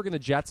Pittsburgh and the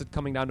Jets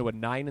coming down to a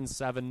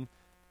 9-7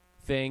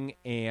 thing,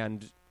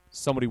 and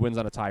somebody wins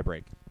on a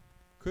tiebreak.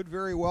 Could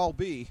very well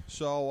be.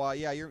 So,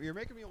 you're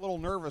making me a little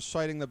nervous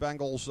citing the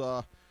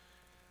Bengals'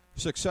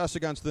 success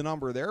against the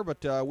number there,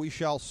 but we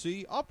shall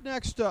see. Up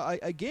next,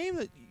 a game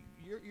that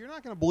you're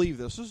not going to believe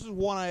this. This is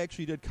one I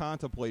actually did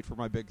contemplate for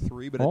my big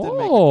 3, but it didn't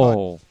make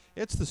the cut.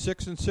 It's the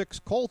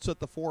 6-6 Colts at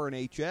the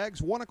 4-8 Jags.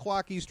 1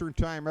 o'clock Eastern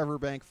Time,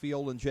 Everbank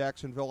Field in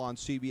Jacksonville on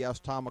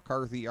CBS. Tom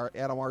McCarthy,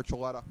 Adam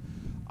Archuleta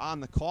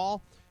on the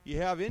call. You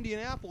have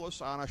Indianapolis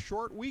on a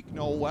short week,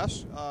 no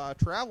less,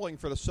 traveling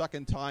for the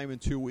second time in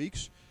 2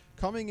 weeks.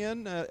 Coming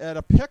in at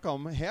a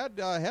pick'em, had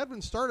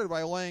been started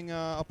by laying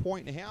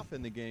 1.5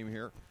 in the game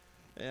here,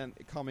 and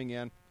coming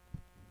in.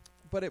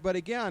 But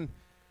again,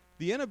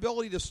 the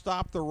inability to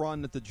stop the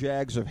run that the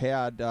Jags have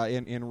had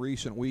in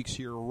recent weeks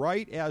here,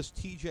 right as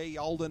T.J.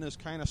 Yeldon is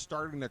kind of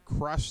starting to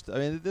crest. I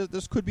mean,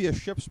 this could be a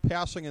ship's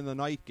passing in the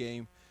night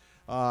game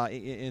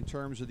in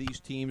terms of these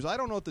teams. I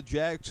don't know if the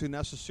Jags can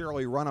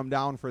necessarily run them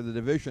down for the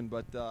division,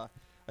 but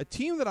a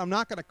team that I'm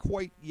not going to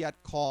quite yet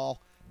call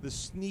the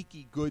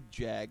sneaky good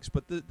Jags,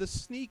 but the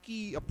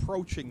sneaky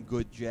approaching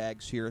good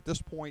Jags here at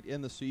this point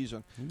in the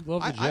season. You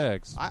love the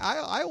Jags.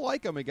 I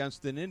like them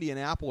against an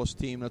Indianapolis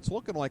team that's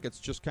looking like it's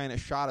just kind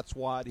of shot its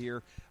wad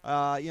here.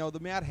 The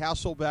Matt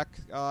Hasselbeck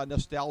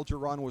nostalgia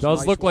run was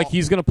does look like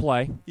he's going to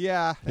play.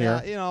 Yeah,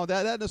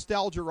 that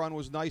nostalgia run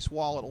was nice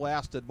while it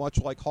lasted, much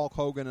like Hulk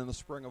Hogan in the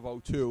spring of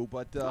 2002.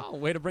 But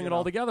way to bring it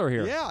all together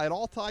here. Yeah, it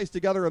all ties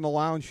together in the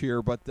lounge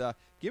here. But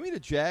give me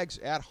the Jags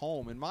at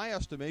home. In my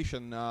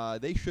estimation,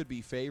 they should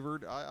be favored.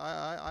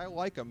 I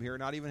like them here,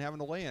 not even having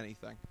to lay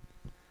anything.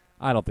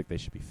 I don't think they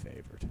should be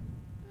favored.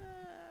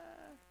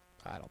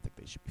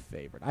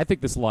 I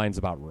think this line's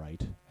about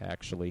right,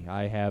 actually.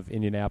 I have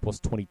Indianapolis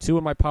 22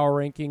 in my power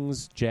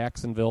rankings,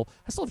 Jacksonville.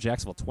 I still have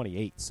Jacksonville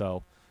 28,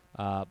 so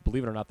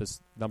believe it or not,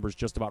 this number's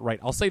just about right.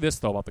 I'll say this,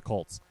 though, about the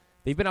Colts.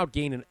 They've been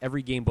outgained in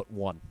every game but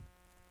one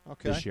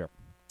this year.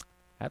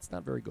 That's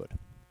not very good.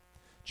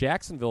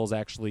 Jacksonville has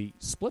actually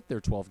split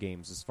their 12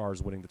 games as far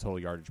as winning the total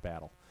yardage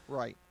battle.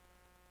 Right.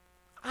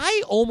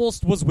 I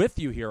almost was with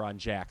you here on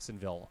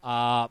Jacksonville.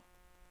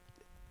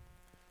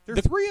 They're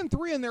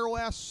 3-3 in their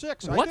last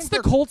 6. What's the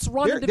Colts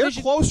run in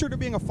division? They're closer to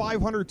being a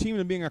 500 team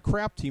than being a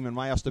crap team, in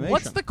my estimation.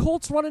 What's the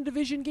Colts run in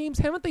division games?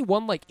 Haven't they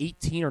won like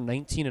 18 or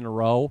 19 in a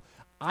row?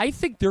 I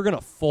think they're going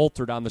to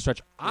falter down the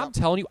stretch. I'm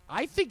telling you,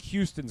 I think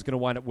Houston's going to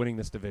wind up winning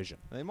this division.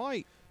 They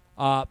might.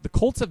 The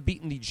Colts have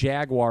beaten the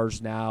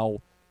Jaguars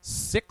now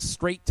 6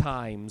 straight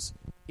times.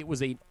 It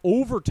was an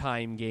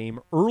overtime game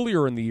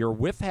earlier in the year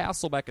with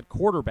Hasselbeck at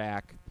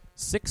quarterback,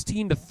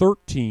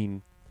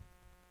 16-13,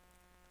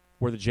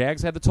 where the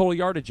Jags had the total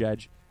yardage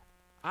edge.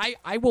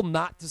 I will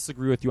not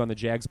disagree with you on the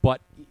Jags,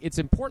 but it's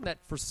important that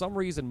for some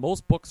reason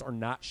most books are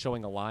not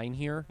showing a line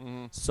here.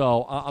 Mm-hmm.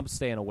 So I'm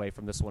staying away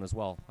from this one as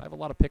well. I have a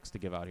lot of picks to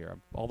give out here.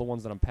 All the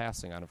ones that I'm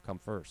passing on have come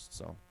first.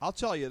 So I'll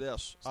tell you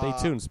this. Stay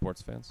tuned,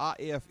 sports fans.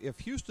 If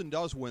Houston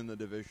does win the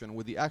division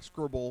with the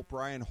execrable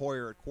Brian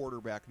Hoyer at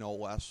quarterback, no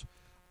less,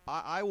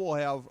 I will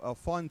have a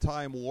fun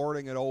time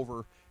lording it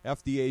over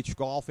FDH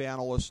golf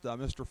analyst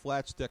Mr.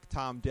 Flatstick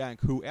Tom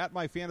Denk, who at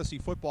my fantasy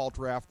football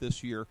draft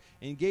this year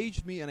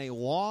engaged me in a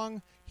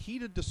long,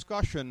 heated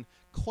discussion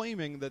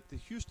claiming that the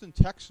Houston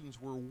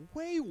Texans were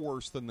way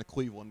worse than the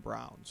Cleveland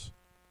Browns.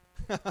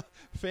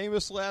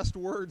 Famous last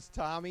words,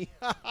 Tommy.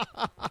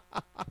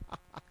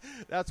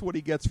 That's what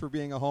he gets for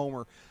being a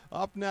homer.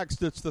 Up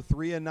next, it's the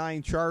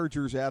 3-9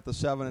 Chargers at the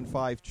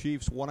 7-5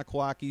 Chiefs. 1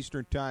 o'clock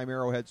Eastern Time,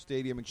 Arrowhead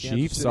Stadium in Kansas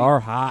Chiefs City.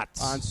 are hot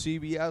On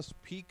CBS.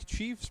 Peak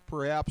Chiefs,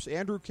 perhaps.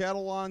 Andrew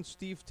Catalon,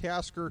 Steve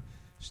Tasker,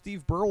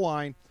 Steve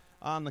Berline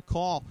on the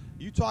call.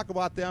 You talk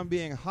about them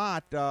being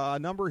hot. A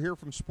number here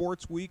from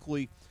Sports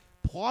Weekly,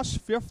 plus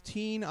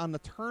 15 on the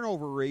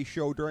turnover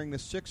ratio during the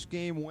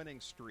 6-game winning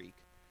streak.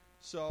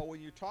 So when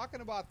you're talking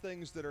about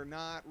things that are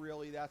not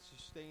really that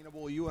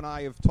sustainable, you and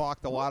I have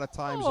talked a lot of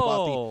times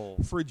about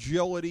the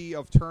fragility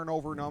of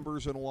turnover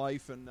numbers in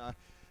life. And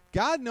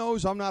God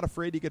knows I'm not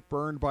afraid to get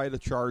burned by the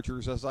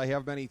Chargers, as I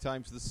have many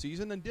times this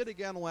season and did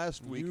again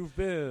last week. You've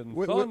been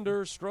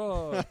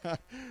thunderstruck.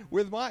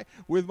 With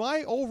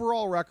my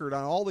overall record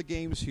on all the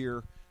games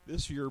here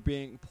this year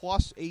being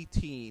plus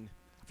 18.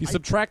 If you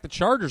subtract the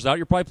Chargers out,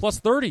 you're probably plus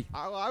 30.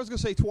 I was going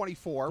to say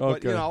 24,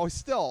 okay. But,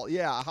 still,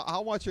 yeah,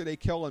 how much are they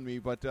killing me?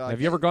 But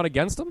have you ever gone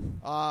against them?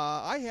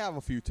 I have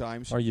a few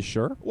times. Are you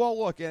sure? Well,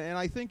 look, and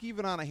I think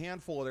even on a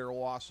handful of their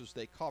losses,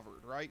 they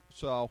covered, right?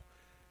 So,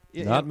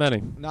 Not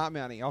many. Not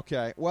many,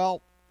 okay.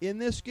 Well, in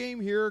this game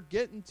here,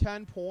 getting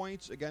 10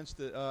 points against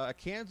a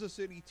Kansas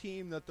City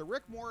team that the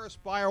Rick Morris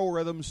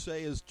biorhythms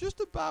say is just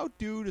about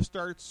due to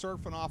start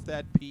surfing off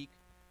that peak.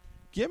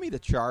 Give me the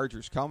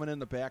Chargers coming in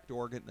the back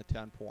door, getting the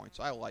 10 points.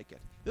 I like it.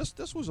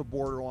 This was a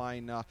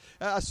borderline.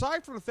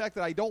 Aside from the fact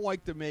that I don't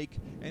like to make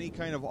any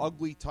kind of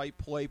ugly type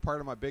play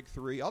part of my big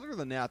three, other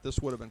than that, this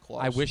would have been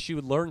close. I wish you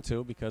would learn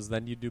to, because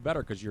then you'd do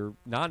better, because your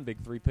non-big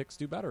three picks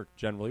do better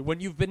generally.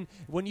 When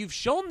you've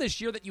shown this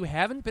year that you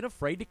haven't been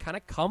afraid to kind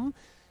of come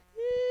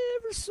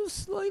ever so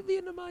slightly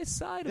into my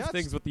side of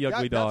things with the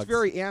ugly dogs. That's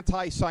very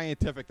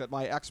anti-scientific that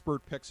my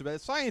expert picks about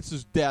it. Science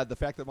is dead. The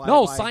fact that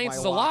science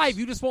is alive.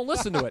 You just won't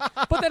listen to it.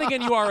 But then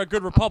again, you are a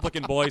good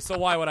Republican, boy, so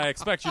why would I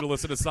expect you to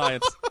listen to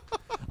science?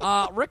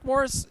 Rick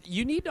Morris,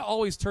 you need to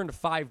always turn to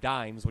 5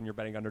 dimes when you're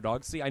betting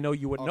underdogs. See, I know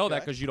you wouldn't know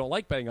that because you don't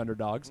like betting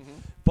underdogs,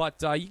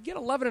 but you get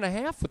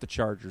 11.5 with the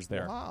Chargers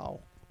there.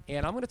 Wow.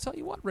 And I'm going to tell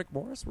you what, Rick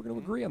Morris, we're going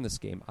to agree on this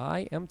game.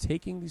 I am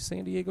taking the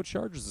San Diego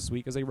Chargers this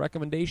week as a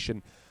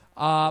recommendation.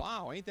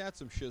 Wow, ain't that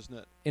some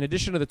shiznit? In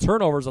addition to the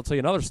turnovers, I'll tell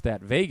you another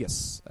stat.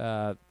 Vegas,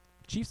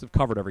 Chiefs have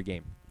covered every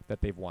game that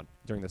they've won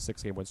during the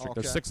 6-game win streak.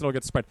 Okay. They're 6-0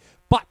 against the spread.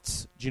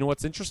 But do you know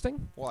what's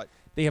interesting? What?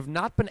 They have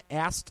not been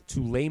asked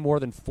to lay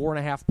more than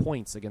 4.5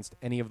 points against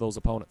any of those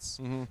opponents.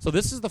 Mm-hmm. So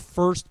this is the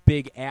first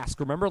big ask.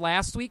 Remember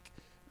last week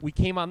we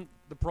came on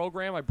the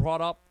program, I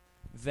brought up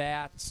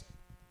that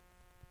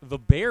the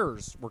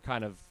Bears were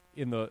kind of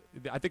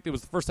I think it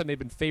was the first time they've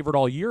been favored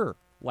all year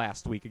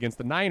last week against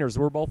the Niners.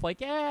 We're both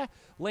like,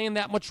 laying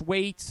that much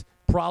weight,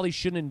 probably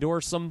shouldn't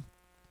endorse them.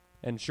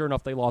 And sure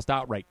enough, they lost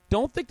outright.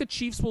 Don't think the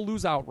Chiefs will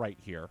lose outright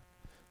here.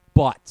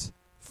 But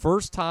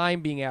first time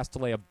being asked to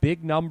lay a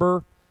big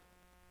number.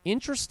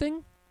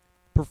 Interesting.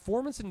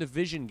 Performance in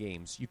division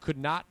games. You could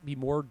not be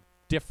more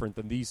different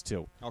than these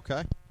two.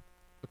 Okay.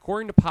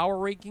 According to power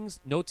rankings,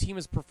 no team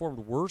has performed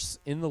worse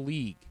in the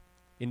league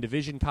in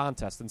division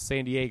contests than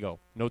San Diego.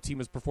 No team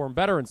has performed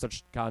better in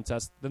such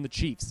contests than the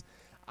Chiefs.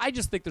 I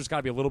just think there's got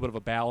to be a little bit of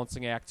a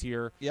balancing act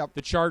here. Yep.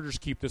 The Chargers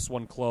keep this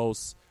one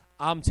close.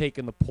 I'm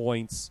taking the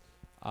points.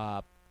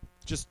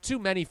 Just too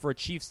many for a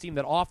Chiefs team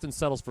that often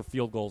settles for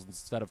field goals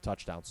instead of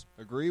touchdowns.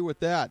 Agree with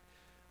that.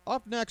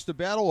 Up next, a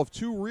battle of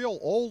two real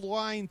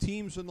old-line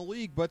teams in the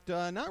league, but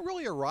not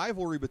really a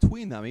rivalry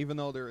between them, even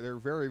though they're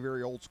very,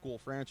 very old-school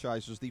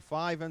franchises. The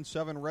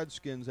 5-7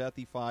 Redskins at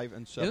the 5-7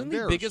 Bears. Isn't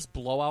the biggest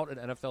blowout in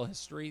NFL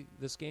history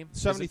this game?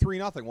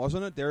 73-0,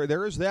 wasn't it?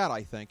 There is that,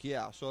 I think,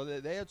 yeah. So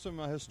they had some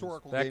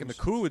historical back games. In the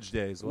Coolidge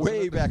days, wasn't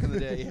Way it? back in the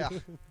day, yeah.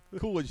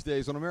 Coolidge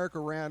days when America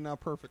ran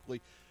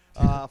perfectly.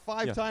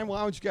 Five-time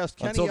lounge guest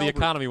Kenny Until the Albert.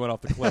 economy went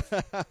off the cliff.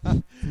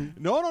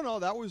 No.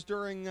 That was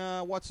during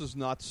what's his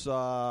nuts.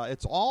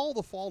 It's all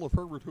the fault of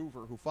Herbert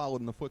Hoover, who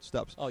followed in the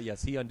footsteps. Oh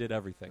yes, he undid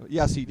everything.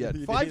 Yes, he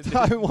did.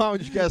 Five-time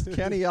lounge guest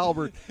Kenny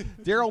Albert,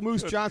 Daryl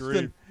Moose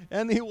Johnston,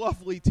 and the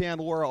lovely Tan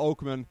Laura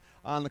Oakman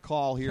on the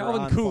call here.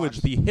 Calvin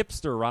Coolidge, Fox. the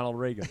hipster Ronald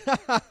Reagan.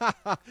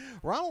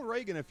 Ronald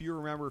Reagan, if you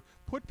remember,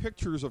 put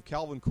pictures of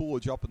Calvin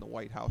Coolidge up in the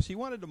White House. He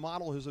wanted to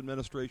model his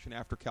administration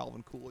after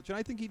Calvin Coolidge, and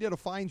I think he did a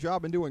fine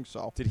job in doing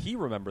so. Did he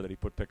remember that he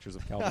put pictures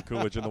of Calvin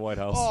Coolidge in the White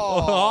House?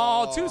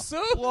 Oh, too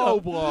soon. Low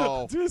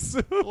blow. Too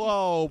soon.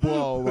 Low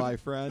blow, my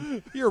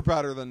friend. You're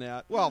better than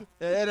that. Well,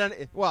 at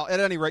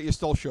any rate, you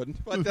still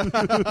shouldn't. But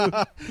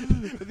the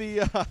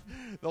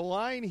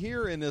line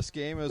here in this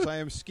game, as I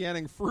am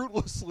scanning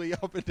fruitlessly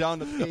up and down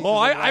the page. Oh,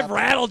 I've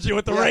rattled you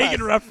with the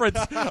Reagan reference.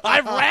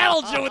 I've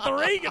rattled you with the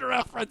Reagan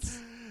reference.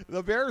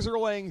 The Bears are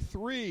laying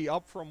 3,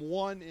 up from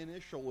 1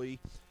 initially.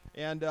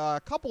 And a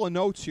couple of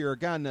notes here,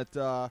 again,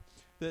 that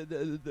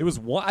it was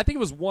 1. I think it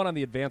was 1 on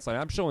the advance line.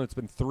 I'm showing it's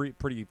been 3,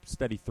 pretty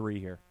steady 3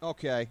 here.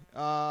 Okay.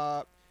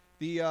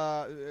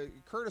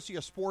 Courtesy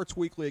of Sports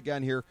Weekly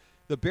again here,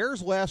 the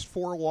Bears' last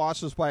 4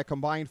 losses by a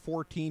combined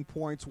 14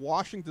 points.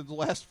 Washington's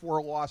last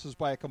 4 losses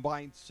by a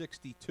combined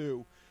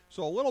 62.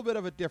 So a little bit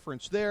of a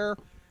difference there.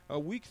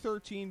 Week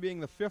 13 being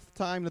the 5th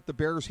time that the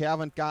Bears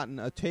haven't gotten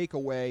a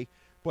takeaway.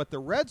 But the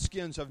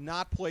Redskins have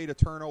not played a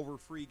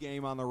turnover-free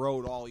game on the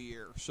road all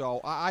year.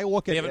 So I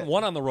look at They haven't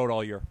won on the road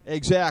all year.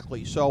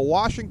 Exactly. So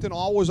Washington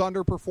always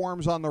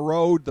underperforms on the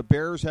road. The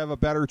Bears have a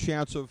better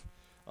chance of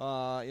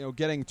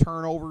getting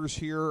turnovers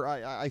here,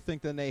 I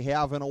think, than they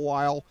have in a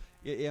while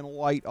in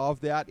light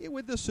of that.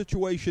 With this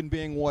situation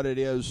being what it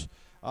is,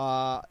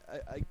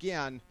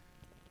 again,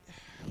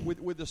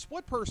 with the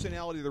split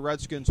personality of the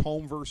Redskins,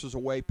 home versus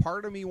away,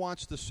 part of me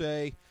wants to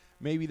say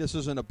maybe this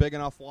isn't a big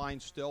enough line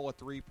still at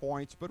 3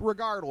 points. But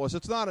regardless,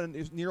 it's not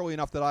nearly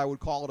enough that I would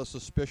call it a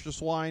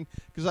suspicious line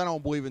because I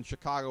don't believe in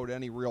Chicago to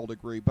any real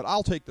degree. But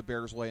I'll take the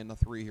Bears laying the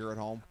 3 here at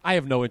home. I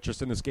have no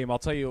interest in this game. I'll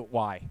tell you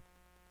why.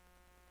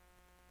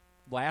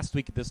 Last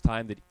week at this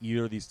time, did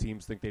either of these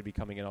teams think they'd be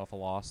coming in off a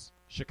loss?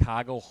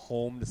 Chicago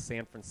home to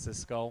San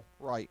Francisco.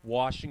 Right.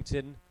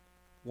 Washington,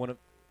 one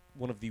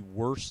of the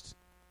worst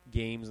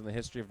games in the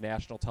history of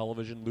national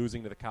television,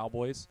 losing to the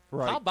Cowboys.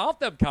 Right. How about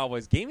them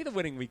Cowboys? Gave me the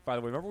winning week, by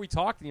the way. Remember we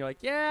talked, and you're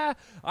like, yeah,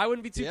 I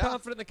wouldn't be too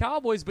confident in the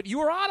Cowboys, but you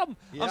were on them.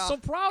 Yeah. I'm so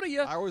proud of you.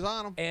 I was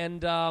on them.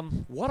 And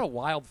what a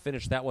wild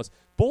finish that was.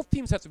 Both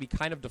teams have to be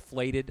kind of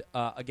deflated.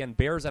 Again,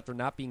 Bears, after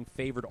not being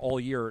favored all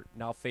year,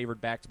 now favored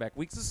back-to-back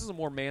weeks. This is a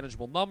more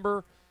manageable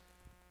number.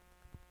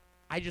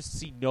 I just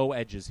see no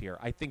edges here.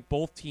 I think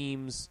both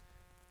teams...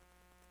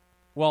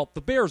 Well,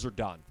 the Bears are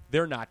done.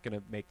 They're not going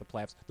to make the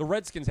playoffs. The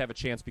Redskins have a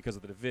chance because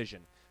of the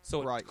division.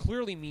 So it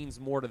clearly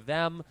means more to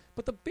them.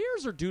 But the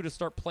Bears are due to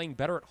start playing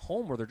better at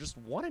home where they're just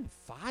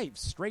 1-5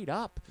 straight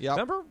up. Yep.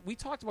 Remember, we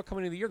talked about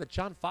coming into the year that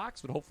John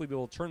Fox would hopefully be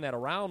able to turn that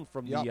around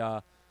from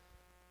the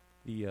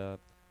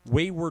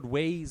wayward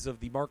ways of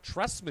the Mark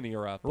Trestman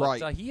era.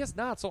 But he has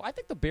not. So I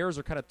think the Bears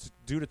are kind of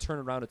due to turn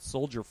around at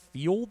Soldier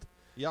Field.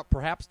 Yep.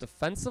 Perhaps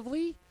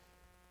defensively.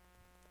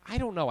 I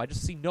don't know. I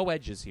just see no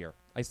edges here.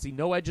 I see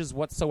no edges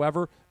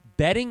whatsoever.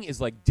 Betting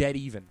is like dead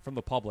even from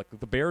the public.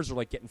 The Bears are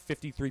like getting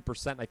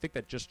 53%. I think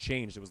that just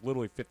changed. It was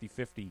literally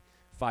 50-50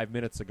 5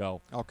 minutes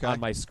ago on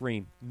my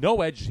screen.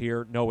 No edge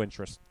here, no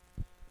interest.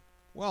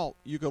 Well,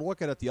 you could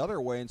look at it the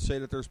other way and say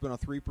that there's been a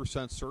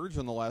 3% surge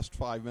in the last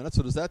 5 minutes.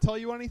 So does that tell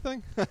you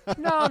anything?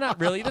 No, not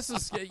really. This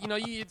is,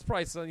 it's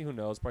probably some, who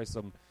knows, probably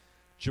some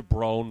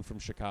jabron from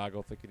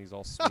Chicago thinking he's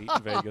all sweet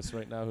in Vegas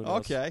right now. Who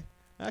knows? Okay.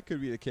 That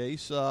could be the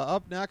case.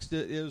 Up next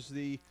is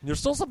the... There's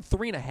still some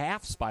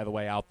 3.5s, by the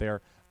way, out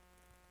there.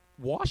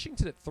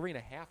 Washington at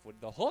 3.5.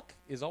 The hook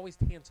is always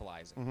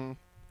tantalizing. Mm-hmm.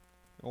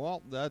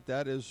 Well,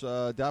 that is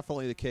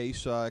definitely the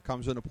case. It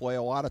comes into play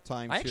a lot of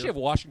times. I actually have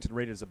Washington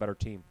rated as a better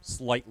team,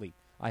 slightly.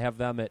 I have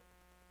them at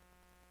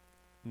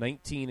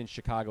 19 and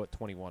Chicago at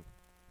 21.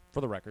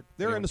 For the record.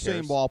 They're in the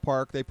same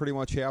ballpark. They pretty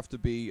much have to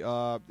be.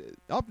 Up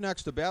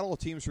next, a battle of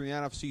teams from the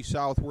NFC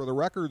South where the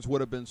records would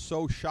have been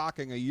so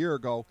shocking a year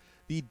ago.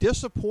 The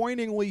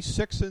disappointingly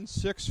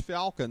 6-6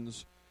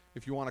 Falcons,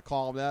 if you want to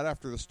call them that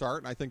after the start,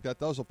 and I think that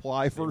does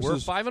apply.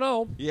 Versus, we're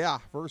 5-0. Yeah,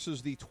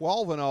 versus the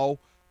 12-0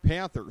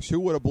 Panthers.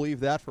 Who would have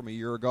believed that from a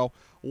year ago?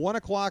 1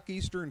 o'clock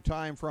Eastern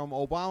time from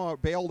Obama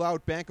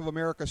bailed-out Bank of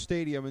America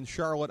Stadium in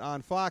Charlotte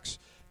on Fox.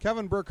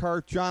 Kevin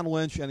Burkhardt, John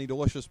Lynch, and the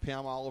delicious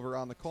Pam Oliver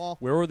on the call.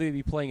 Where would they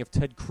be playing if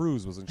Ted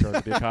Cruz was in charge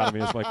of the economy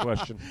is my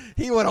question.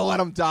 He would have let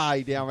him die,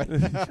 damn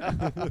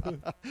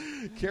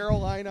it.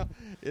 Carolina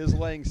is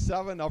laying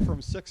 7, up from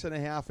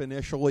 6.5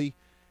 initially.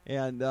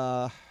 And,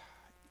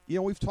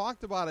 we've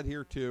talked about it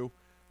here, too.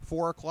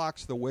 4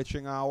 o'clock's the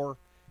witching hour.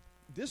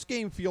 This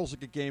game feels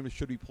like a game that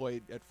should be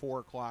played at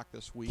 4 o'clock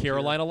this week.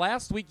 Carolina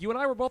last week, you and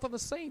I were both on the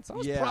Saints. I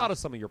was proud of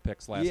some of your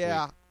picks last week.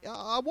 Yeah,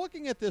 I'm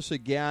looking at this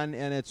again,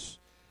 and it's...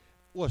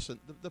 Listen,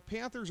 the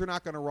Panthers are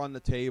not going to run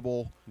the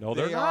table. No,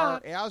 they're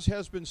not. As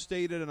has been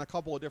stated in a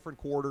couple of different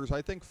quarters,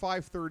 I think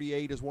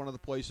 538 is one of the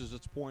places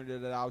that's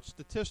pointed it out.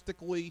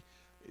 Statistically,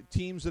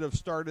 teams that have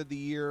started the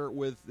year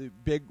with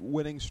big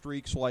winning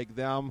streaks like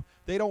them,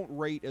 they don't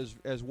rate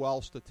as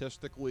well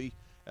statistically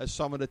as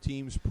some of the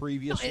teams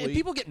previously. No, and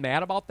people get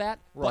mad about that.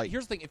 Right. But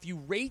here's the thing. If you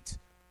rate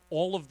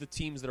all of the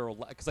teams that are,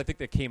 because I think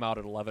they came out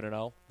at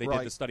 11-0. They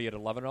did the study at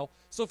 11-0.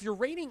 So if you're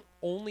rating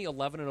only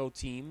 11-0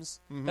 teams,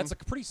 that's a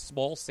pretty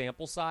small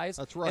sample size.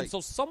 That's right. And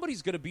so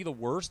somebody's going to be the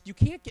worst. You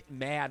can't get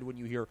mad when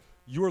you hear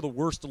you're the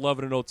worst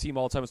 11-0 team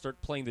all the time and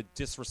start playing the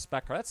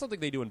disrespect card. That's something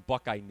they do in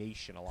Buckeye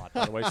Nation a lot,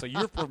 by the way. So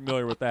you're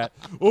familiar with that.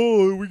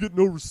 Oh, we get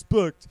no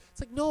respect. It's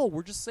like, no,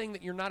 we're just saying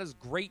that you're not as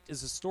great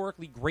as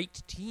historically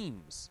great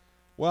teams.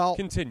 Well,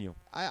 continue.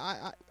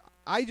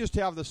 I just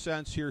have the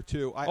sense here,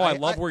 too. I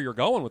love where you're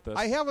going with this.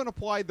 I haven't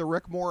applied the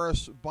Rick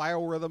Morris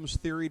biorhythms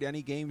theory to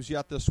any games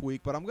yet this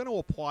week, but I'm going to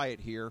apply it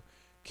here.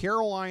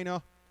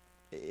 Carolina,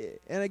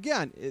 and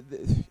again,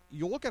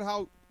 you look at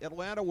how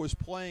Atlanta was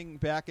playing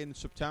back in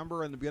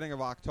September and the beginning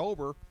of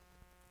October,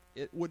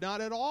 it would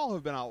not at all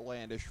have been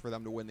outlandish for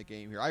them to win the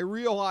game here. I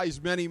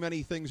realize many,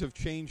 many things have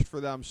changed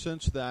for them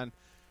since then,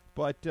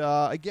 but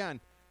again,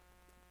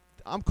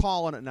 I'm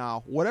calling it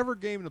now. Whatever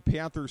game the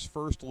Panthers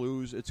first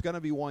lose, it's going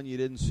to be one you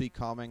didn't see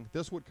coming.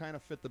 This would kind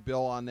of fit the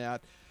bill on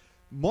that.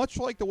 Much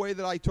like the way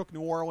that I took New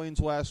Orleans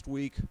last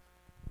week,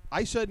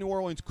 I said New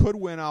Orleans could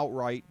win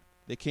outright.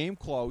 They came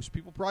close.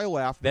 People probably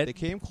laughed, but they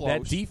came close.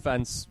 That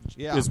defense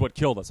is what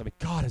killed us. I mean,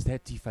 God, is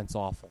that defense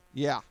awful.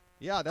 Yeah,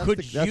 that's Could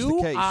the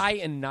case. I,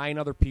 and 9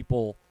 other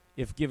people,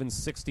 if given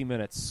 60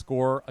 minutes,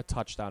 score a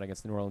touchdown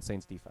against the New Orleans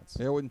Saints defense?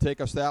 It wouldn't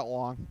take us that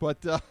long. But,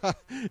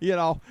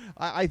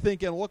 I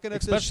think in looking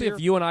at especially this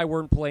if you and I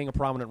weren't playing a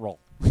prominent role.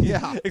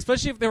 Yeah.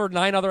 Especially if there were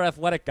 9 other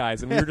athletic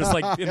guys and we were just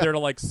like in there to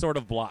like sort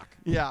of block.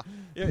 Yeah.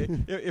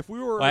 If we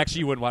were... Well,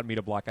 actually, you wouldn't want me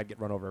to block. I'd get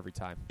run over every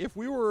time. If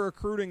we were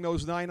recruiting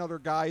those 9 other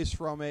guys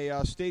from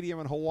a stadium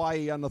in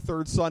Hawaii on the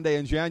third Sunday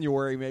in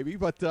January, maybe.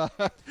 But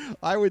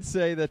I would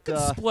say that...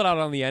 split out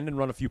on the end and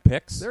run a few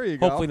picks. There you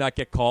go. Hopefully not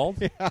get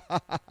called.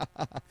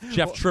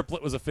 Jeff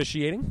Triplett was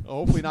officiating.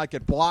 Hopefully not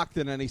get blocked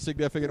in any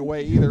significant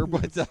way either,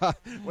 but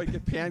might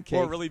get pancaked.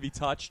 Or really be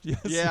touched.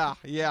 Yes.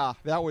 Yeah.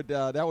 That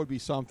would be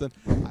something.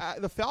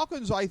 The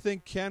Falcons, I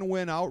think, can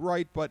win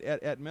outright, but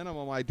at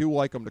minimum, I do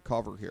like them to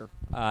cover here.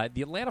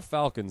 The Atlanta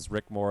Falcons,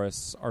 Rick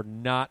Morris, are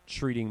not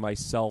treating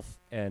myself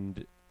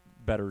and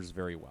bettors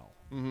very well.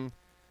 Mm-hmm.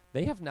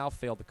 They have now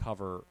failed to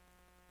cover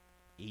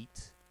 8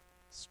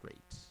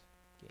 straight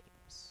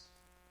games.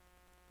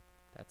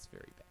 That's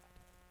very bad.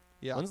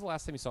 Yeah. When's the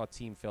last time you saw a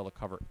team fail to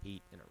cover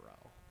 8 in a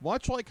row?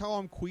 Much like how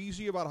I'm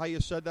queasy about how you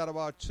said that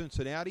about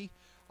Cincinnati.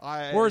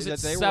 Or is it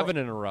 7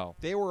 in a row?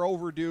 They were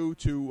overdue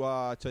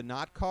to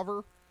not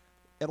cover.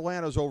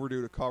 Atlanta's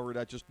overdue to cover.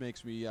 That just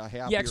makes me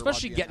happy. Yeah,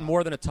 especially getting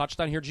more than a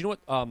touchdown here. Do you know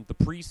what the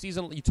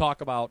preseason you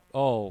talk about?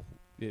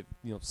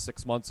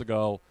 6 months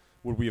ago,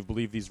 would we have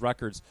believed these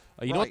records?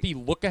 You know what the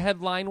look-ahead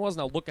line was?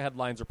 Now, look-ahead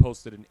lines are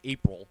posted in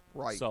April.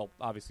 Right. So,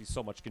 obviously,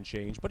 so much can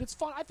change. But it's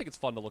fun. I think it's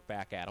fun to look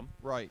back at them.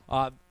 Right.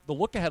 The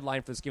look-ahead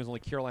line for this game is only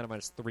Carolina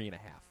minus 3.5.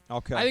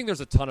 Okay. I think there's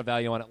a ton of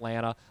value on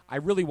Atlanta. I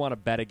really want to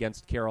bet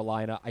against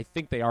Carolina. I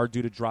think they are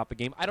due to drop a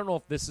game. I don't know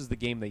if this is the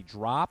game they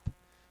drop.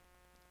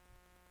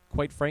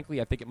 Quite frankly,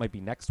 I think it might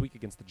be next week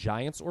against the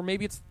Giants, or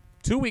maybe it's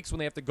 2 weeks when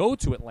they have to go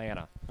to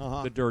Atlanta,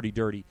 the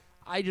dirty.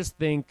 I just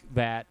think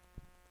that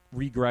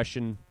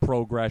regression,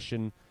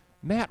 progression,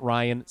 Matt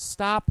Ryan,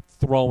 stop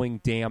throwing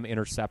damn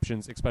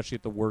interceptions, especially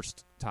at the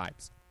worst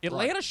times.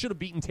 Atlanta should have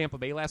beaten Tampa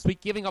Bay last week,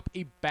 giving up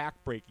a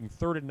back-breaking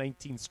 3rd and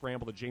 19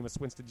 scramble to Jameis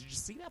Winston. Did you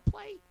see that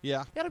play?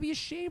 Yeah. They ought to be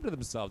ashamed of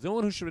themselves. The only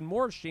one who should have been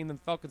more ashamed than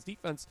the Falcons'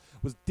 defense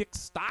was Dick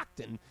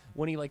Stockton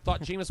when he thought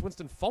Jameis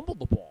Winston fumbled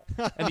the ball.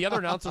 And the other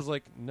announcer's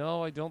like,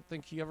 no, I don't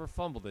think he ever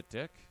fumbled it,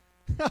 Dick.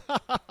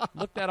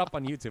 Look that up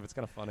on YouTube. It's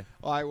kind of funny.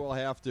 I will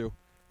have to.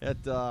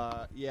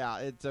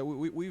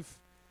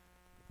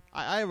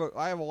 I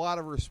have a lot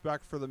of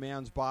respect for the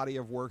man's body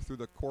of work through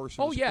the course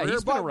of his career,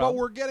 he's been around. But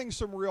we're getting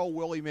some real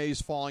Willie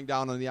Mays falling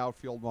down in the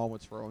outfield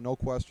moments for him. No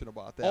question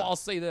about that. Oh, I'll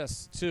say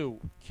this, too.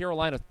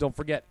 Carolina, don't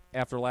forget,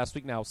 after last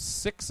week now,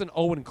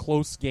 6-0 in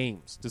close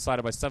games,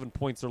 decided by 7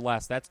 points or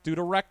less. That's due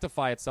to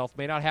rectify itself.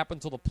 May not happen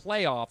until the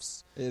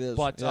playoffs. It is.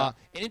 But an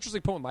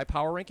interesting point with my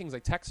power rankings,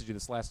 I texted you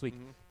this last week.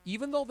 Mm-hmm.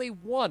 Even though they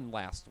won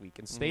last week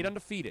and stayed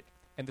undefeated,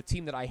 and the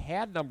team that I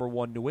had number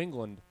 1, New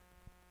England,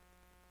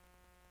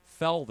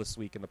 fell this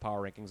week in the power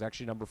rankings,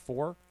 actually number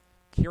 4.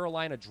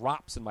 Carolina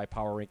drops in my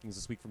power rankings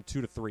this week from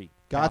 2 to 3.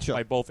 Gotcha.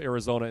 By both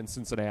Arizona and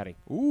Cincinnati.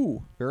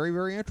 Ooh, very,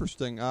 very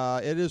interesting.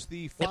 It is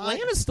the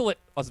Atlanta's still at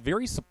a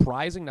very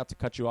surprising, not to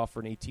cut you off for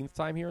an 18th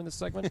time here in this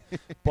segment,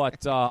 but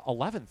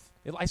 11th.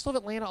 I still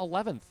have Atlanta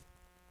 11th.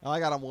 I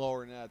got them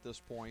lower than that at this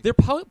point. Their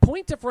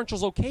point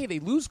differential's okay. They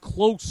lose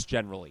close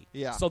generally.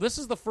 Yeah. So this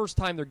is the first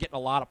time they're getting a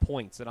lot of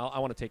points, and I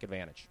want to take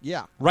advantage.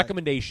 Yeah.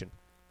 Recommendation.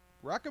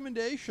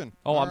 Recommendation.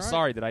 Oh, All I'm right.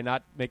 sorry. Did I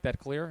not make that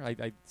clear?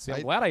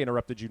 I'm glad I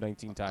interrupted you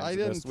 19 times. I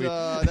didn't. This week.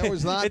 That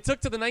was not. It took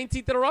to the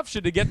 19th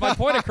interruption to get my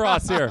point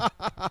across here.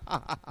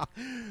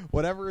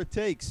 Whatever it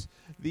takes.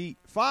 The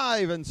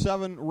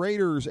 5-7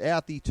 Raiders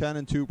at the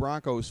 10-2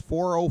 Broncos.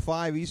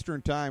 4:05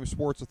 Eastern Time.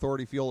 Sports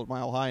Authority Field at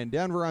Mile High in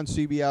Denver on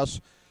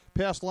CBS.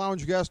 Past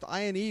lounge guest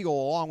Ian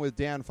Eagle, along with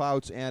Dan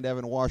Fouts and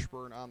Evan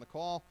Washburn on the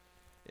call.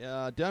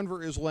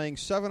 Denver is laying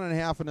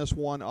 7.5 in this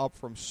one, up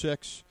from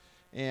 6.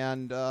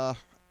 And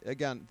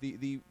again,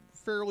 the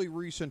fairly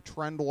recent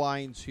trend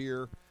lines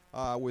here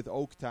with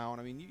Oaktown.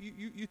 I mean,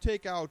 you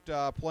take out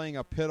playing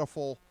a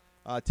pitiful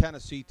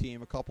Tennessee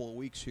team a couple of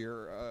weeks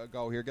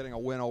ago here, getting a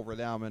win over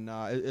them, and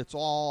it's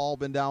all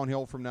been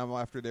downhill from them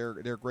after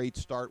their great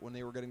start when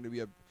they were getting to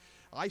be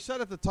I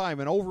said at the time,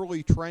 an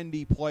overly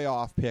trendy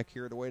playoff pick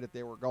here, the way that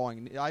they were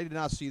going. I did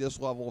not see this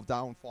level of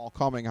downfall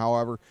coming,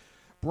 however.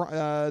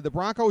 The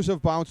Broncos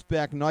have bounced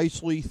back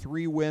nicely,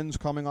 3 wins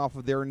coming off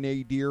of their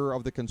nadir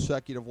of the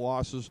consecutive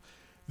losses.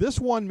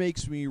 This one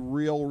makes me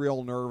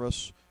real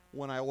nervous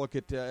when I look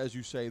at, as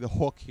you say, the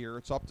hook here.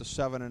 It's up to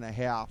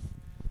 7.5.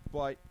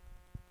 But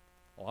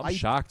I'm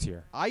shocked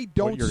here. I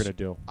don't. What you're going to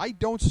do? I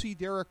don't see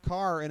Derek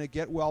Carr in a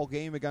get-well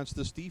game against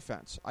this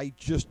defense. I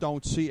just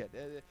don't see it.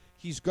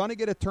 He's going to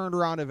get it turned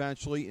around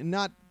eventually, and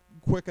not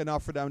quick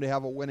enough for them to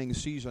have a winning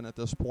season at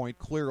this point,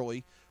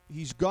 clearly.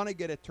 He's going to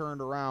get it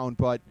turned around,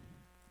 but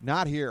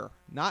not here.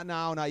 Not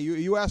now. Now,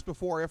 you asked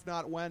before, if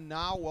not when,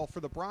 now. Well, for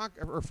the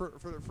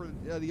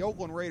the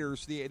Oakland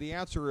Raiders, the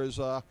answer is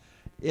it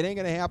ain't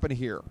going to happen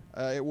here.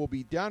 It will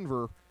be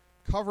Denver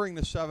covering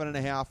the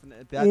 7.5.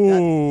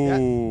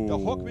 And the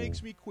hook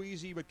makes me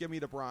queasy, but give me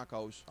the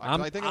Broncos. I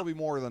think it'll be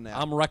more than that.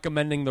 I'm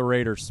recommending the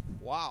Raiders.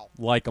 Wow.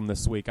 Like them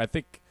this week. I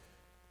think,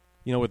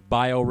 with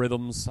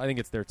biorhythms, I think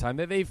it's their time.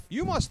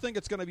 You must think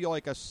it's going to be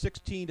like a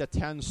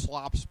 16-10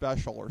 slop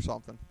special or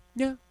something.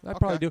 Yeah, I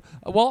probably do.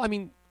 Well, I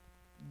mean,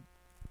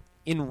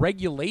 in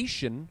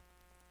regulation,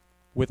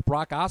 with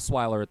Brock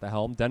Osweiler at the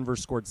helm, Denver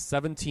scored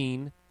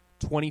 17,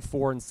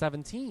 24, and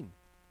 17.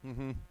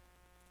 Mm-hmm.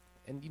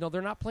 And,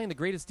 they're not playing the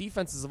greatest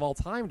defenses of all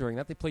time during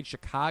that. They played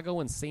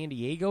Chicago and San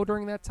Diego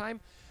during that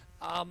time.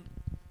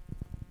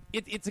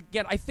 It's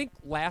again, I think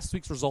last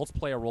week's results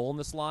play a role in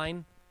this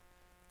line.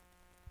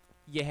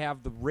 You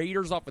have the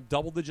Raiders off a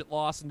double-digit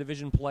loss in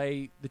division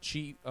play,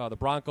 the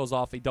Broncos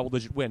off a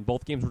double-digit win.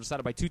 Both games were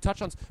decided by 2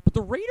 touchdowns. But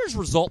the Raiders'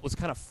 result was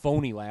kind of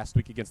phony last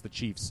week against the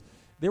Chiefs.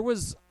 There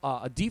was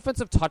a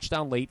defensive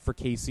touchdown late for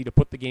KC to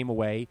put the game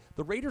away.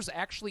 The Raiders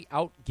actually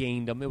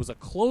outgained them. It was a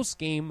close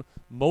game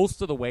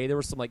most of the way. There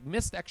were some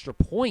missed extra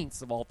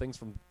points, of all things,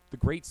 from the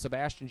great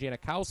Sebastian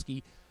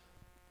Janikowski.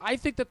 I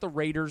think that the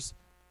Raiders,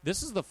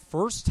 this is the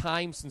first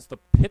time since the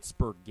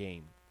Pittsburgh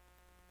game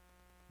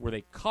where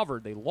they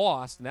covered, they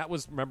lost, and that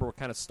was, remember, what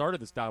kind of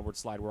started this downward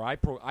slide, where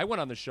I went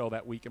on the show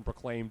that week and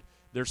proclaimed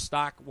their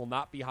stock will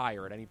not be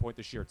higher at any point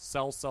this year. It's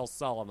sell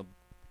on the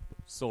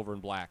silver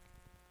and black.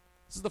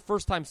 This is the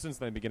first time since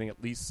then they've been getting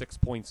at least 6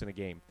 points in a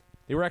game.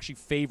 They were actually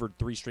favored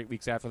 3 straight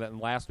weeks after that, and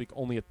last week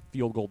only a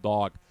field goal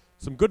dog.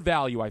 Some good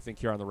value, I think,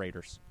 here on the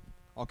Raiders.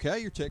 Okay,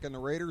 you're taking the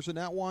Raiders in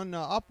that one.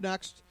 Up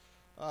next,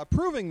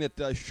 proving that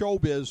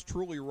showbiz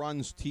truly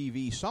runs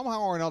TV.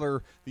 Somehow or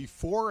another, the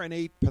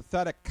 4-8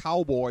 pathetic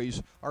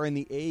Cowboys are in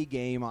the A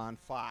game on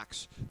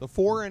Fox. The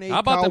 4-8 How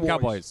about them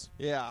Cowboys?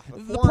 Yeah.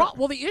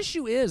 The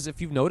issue is,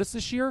 if you've noticed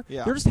this year,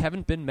 there just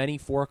haven't been many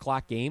 4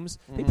 o'clock games.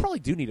 Mm-hmm. They probably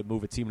do need to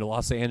move a team to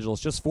Los Angeles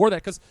just for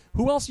that, because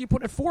who else are you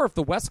putting at 4 if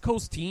the West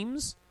Coast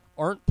teams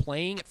aren't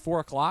playing at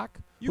 4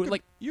 o'clock?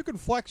 You can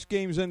flex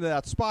games into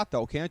that spot,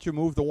 though. Can't you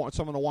move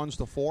some of the ones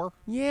to 4?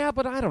 Yeah,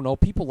 but I don't know.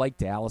 People like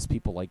Dallas.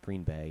 People like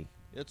Green Bay.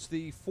 It's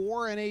the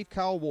 4-8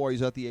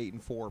 Cowboys at the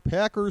 8-4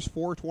 Packers.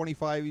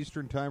 4:25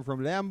 Eastern Time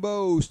from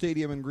Lambeau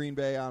Stadium in Green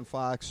Bay on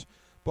Fox.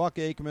 Buck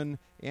Aikman,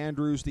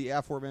 Andrews, the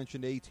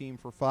aforementioned A team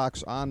for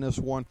Fox on this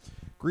one.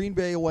 Green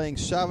Bay laying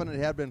 7. It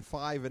had been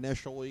 5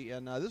 initially,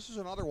 and this is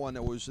another one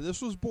that was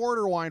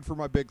borderline for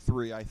my big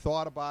 3. I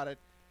thought about it.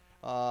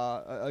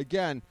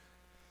 Again,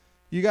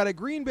 you got a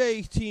Green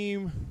Bay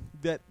team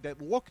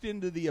that looked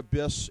into the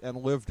abyss and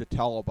lived to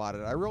tell about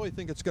it. I really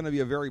think it's going to be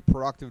a very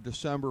productive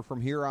December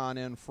from here on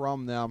in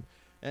from them.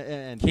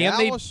 And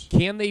Dallas,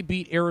 can they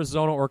beat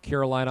Arizona or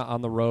Carolina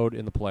on the road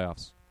in the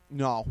playoffs?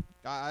 No.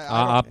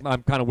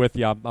 I'm kind of with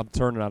you. I'm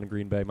turning on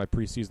Green Bay, my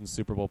preseason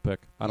Super Bowl pick.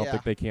 I don't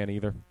think they can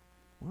either.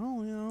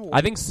 Well,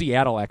 I think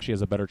Seattle actually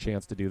has a better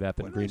chance to do that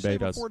than Green Bay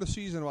does. Before the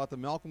season about the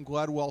Malcolm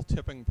Gladwell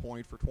tipping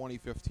point for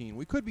 2015.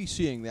 We could be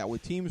seeing that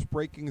with teams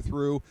breaking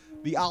through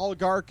the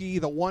oligarchy,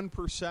 the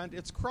 1%.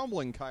 It's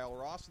crumbling, Kyle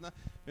Ross.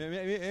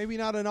 Maybe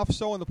not enough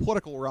so in the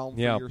political realm for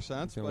your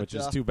sense, which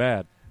is too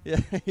bad. Yeah,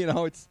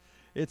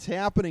 it's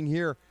happening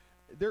here.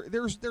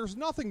 There's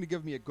nothing to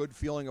give me a good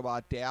feeling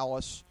about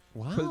Dallas.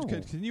 Wow.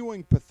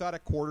 Continuing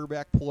pathetic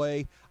quarterback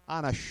play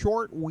on a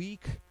short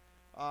week.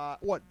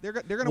 They're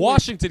going to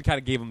Washington kind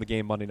of gave them the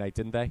game Monday night,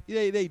 didn't they?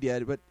 Yeah, they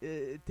did. But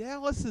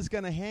Dallas is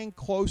going to hang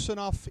close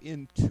enough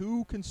in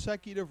 2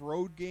 consecutive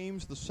road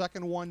games. The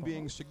second one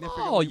being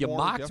significantly more difficult. You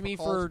mocked me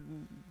for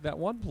that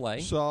one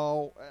play.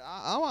 So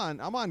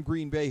I'm on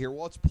Green Bay here.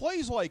 Well, it's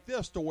plays like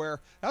this to where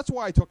that's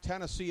why I took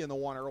Tennessee in the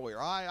one earlier.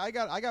 I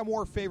got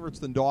more favorites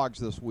than dogs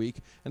this week,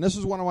 and this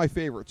is one of my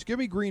favorites. Give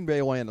me Green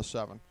Bay laying the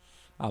 7.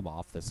 I'm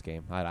off this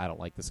game. I don't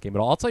like this game at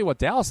all. I'll tell you what,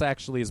 Dallas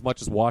actually, as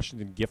much as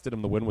Washington gifted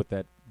him the win with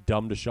that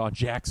dumb Deshaun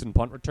Jackson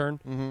punt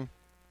return,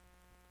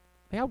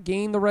 they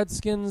outgained the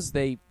Redskins.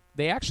 They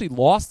actually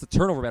lost the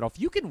turnover battle. If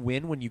you can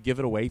win when you give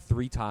it away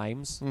 3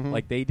 times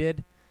like they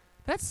did,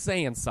 That's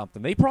saying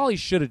something. They probably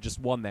should have just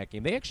won that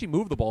game. They actually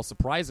moved the ball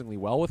surprisingly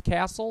well with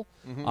Castle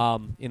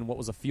in what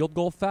was a field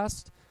goal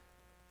fest.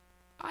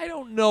 I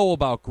don't know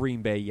about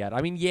Green Bay yet.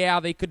 I mean, yeah,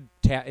 they could.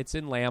 It's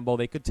in Lambeau.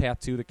 They could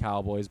tattoo the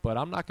Cowboys, but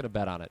I'm not going to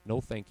bet on it.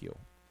 No, thank you.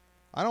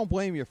 I don't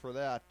blame you for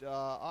that.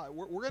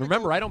 We're gonna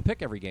remember. I don't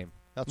pick every game.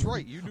 That's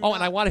right. You do. Oh, not.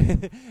 and I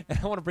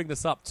want to bring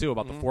this up too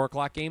about the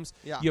 4:00 games.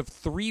 Yeah. You have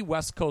 3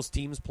 West Coast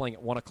teams playing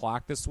at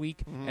 1:00 this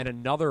week, and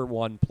another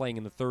one playing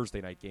in the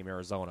Thursday night game,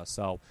 Arizona.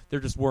 So there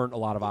just weren't a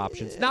lot of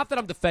options. Not that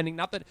I'm defending.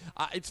 Not that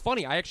it's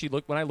funny. I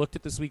actually when I looked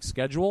at this week's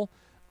schedule,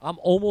 I'm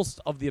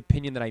almost of the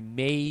opinion that I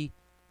may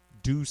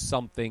do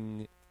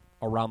something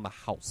around the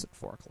house at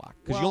 4:00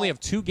 because you only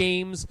have 2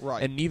 games,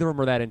 and neither of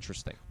them are that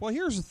interesting. Well,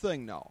 here's the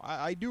thing, though.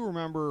 I do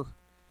remember.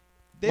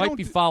 They might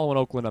be following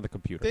Oakland on the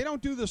computer. They don't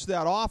do this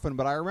that often,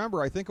 but I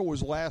remember. I think it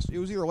was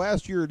either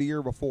last year or the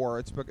year before.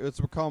 It's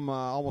become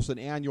almost an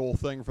annual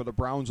thing for the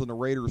Browns and the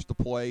Raiders to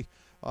play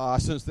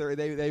since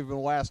they've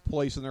been last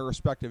place in their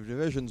respective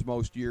divisions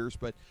most years.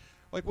 But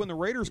like when the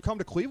Raiders come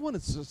to Cleveland,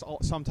 it's just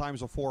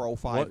sometimes a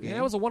 4:05 game. Yeah,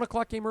 it was a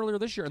 1:00 game earlier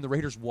this year, and the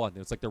Raiders won. It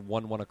was like their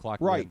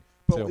 1:00 right. win.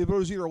 But it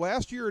was either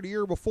last year or the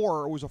year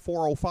before. It was a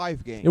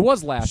 4:05 game. It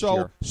was last So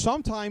year.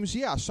 sometimes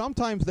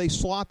they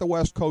slot the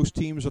West Coast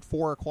teams at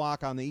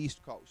 4:00 on the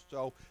East Coast.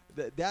 So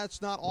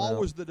that's not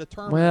always the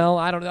determinant. Well,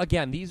 I don't know.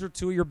 Again, these are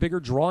 2 of your bigger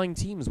drawing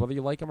teams, whether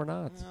you like them or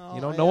not.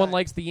 No one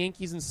likes the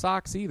Yankees and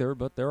Sox either,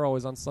 but they're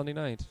always on Sunday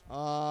night.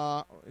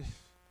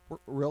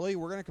 Really?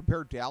 We're going to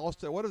compare Dallas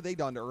to what have they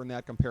done to earn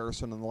that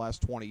comparison in the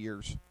last 20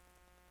 years?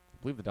 I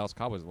believe the Dallas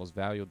Cowboys are the most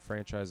valued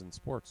franchise in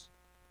sports.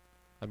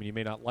 I mean, you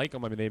may not like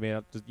them. I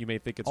mean, you may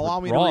think it's wrong. Allow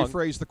me to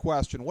rephrase the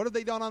question. What have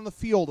they done on the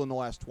field in the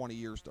last 20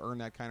 years to earn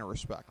that kind of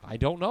respect? I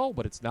don't know,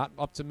 but it's not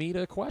up to me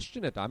to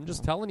question it. I'm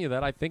just telling you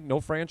that I think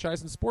no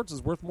franchise in sports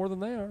is worth more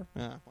than they are.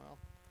 Yeah, well.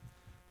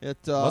 It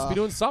must be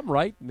doing something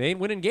right. They ain't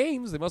winning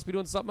games. They must be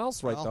doing something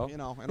else right, though.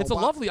 It's a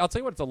lovely. I'll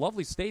tell you what. It's a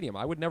lovely stadium.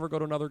 I would never go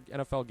to another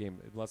NFL game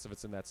unless if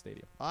it's in that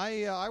stadium.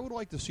 I would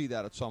like to see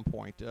that at some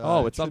point.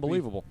 It's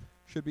unbelievable.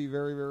 Should be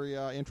very, very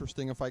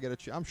interesting if I get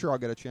I'm sure I'll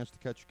get a chance to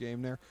catch a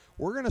game there.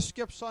 We're going to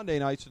skip Sunday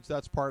night since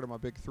that's part of my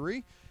big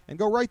 3 and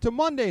go right to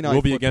Monday night.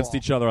 We'll be football. against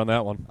each other on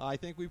that one. I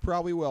think we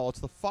probably will. It's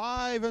the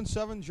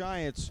 5-7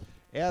 Giants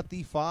at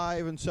the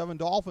 5-7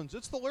 Dolphins.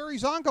 It's the Larry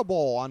Zonka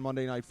Bowl on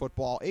Monday Night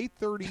Football,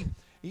 8:30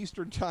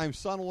 Eastern Time,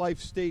 Sun Life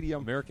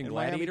Stadium. American in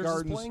Gladiators Miami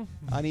Gardens is playing?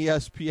 On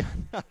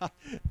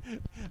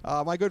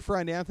ESPN. My good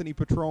friend Anthony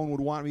Petrone would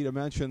want me to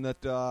mention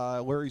that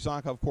Larry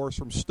Zonka, of course,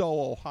 from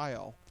Stowe,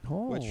 Ohio,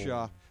 which,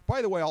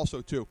 by the way,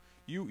 also, too,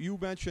 you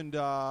mentioned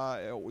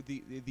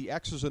the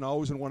X's and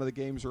O's in one of the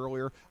games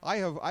earlier. I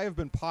have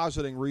been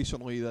positing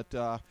recently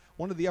that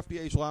one of the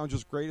FDH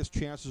Lounge's greatest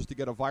chances to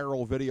get a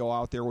viral video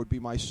out there would be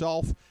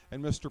myself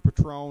and Mr.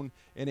 Petrone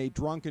in a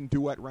drunken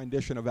duet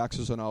rendition of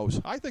X's and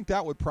O's. I think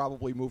that would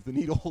probably move the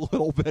needle a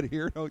little bit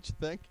here, don't you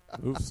think?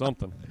 Move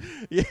something.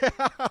 Yeah.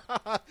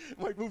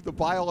 Might move the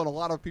bile in a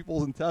lot of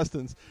people's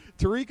intestines.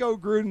 Tirico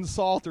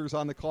Gruden-Salters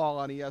on the call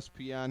on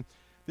ESPN.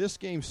 This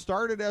game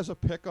started as a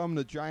pick-em.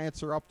 The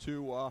Giants are up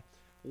to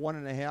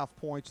 1.5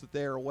 points that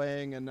they are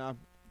laying, and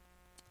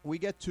we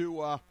get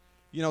to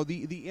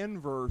the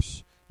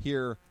inverse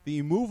here,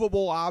 the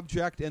movable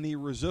object and the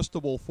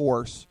irresistible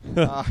force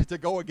to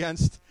go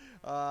against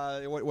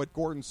what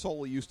Gordon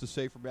Soley used to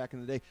say from back in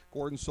the day.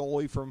 Gordon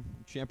Soley from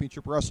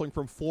Championship Wrestling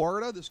from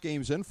Florida. This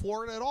game's in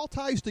Florida. It all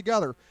ties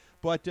together.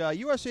 But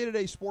USA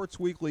Today Sports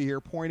Weekly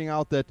here pointing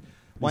out that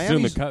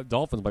Soon the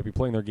Dolphins might be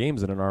playing their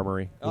games in an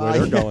armory. The way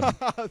they're going.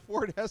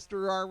 Fort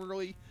Hester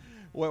Armory,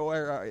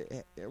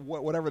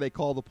 whatever they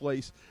call the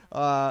place.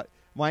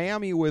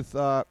 Miami with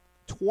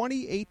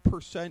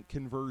 28%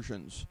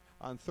 conversions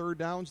on third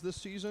downs this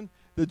season.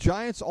 The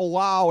Giants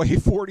allow a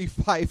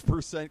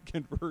 45%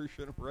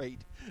 conversion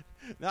rate.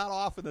 Not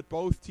often that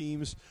both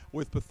teams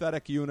with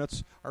pathetic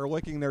units are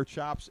licking their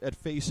chops at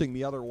facing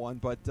the other one,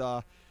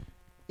 but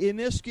in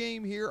this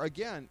game here,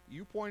 again,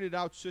 you pointed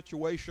out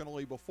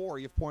situationally before.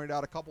 You've pointed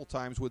out a couple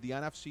times with the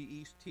NFC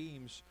East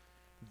teams,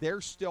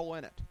 they're still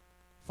in it.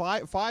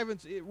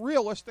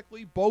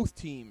 Realistically, both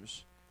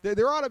teams.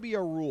 There ought to be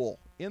a rule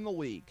in the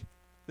league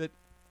that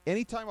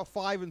anytime a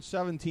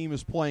 5-7 team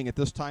is playing at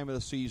this time of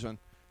the season,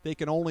 they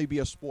can only be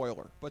a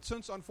spoiler. But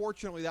since,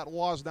 unfortunately, that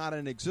law is not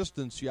in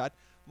existence yet,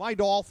 my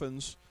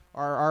Dolphins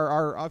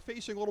are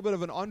facing a little bit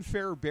of an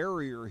unfair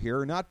barrier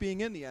here, not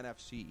being in the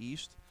NFC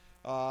East.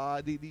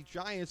 The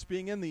Giants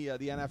being in the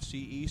NFC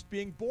East,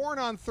 being born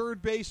on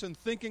third base and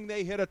thinking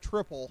they hit a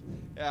triple,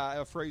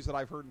 a phrase that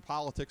I've heard in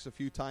politics a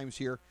few times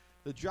here.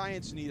 The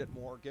Giants need it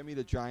more. Give me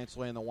the Giants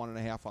laying the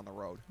 1.5 on the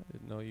road. I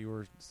didn't know you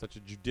were such a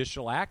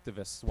judicial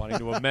activist wanting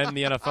to amend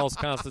the NFL's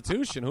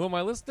Constitution. Who am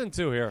I listening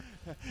to here?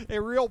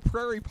 A real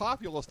prairie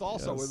populist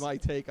also with my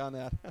take on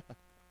that.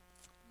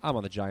 I'm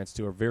on the Giants,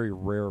 too. A very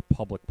rare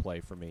public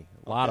play for me.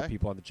 A lot of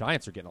people on the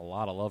Giants are getting a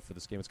lot of love for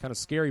this game. It's kind of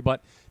scary,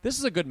 but this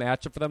is a good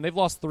matchup for them. They've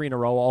lost 3 in a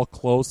row, all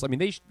close. I mean,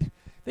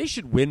 they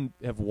should win,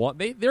 have won.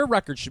 Their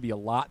record should be a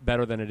lot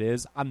better than it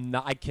is.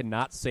 I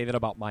cannot say that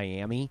about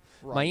Miami.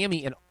 Right.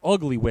 Miami, an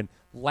ugly win.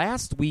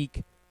 Last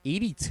week,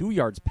 82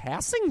 yards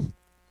passing.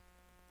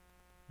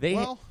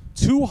 They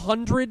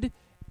 200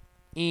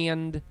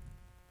 and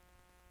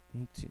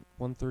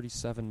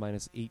 137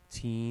 minus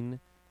 18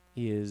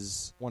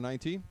 is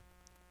 119.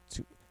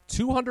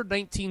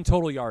 219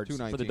 total yards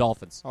for the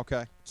Dolphins.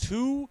 Okay.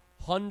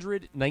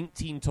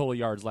 219 total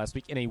yards last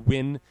week in a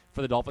win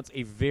for the Dolphins,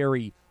 a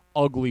very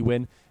ugly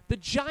win. The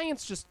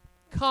Giants just,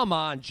 come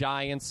on,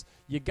 Giants.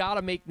 You got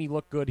to make me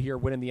look good here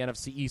winning the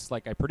NFC East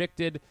like I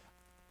predicted.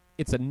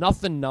 It's a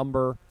nothing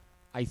number.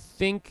 I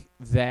think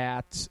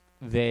that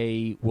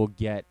they will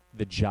get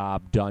the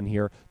job done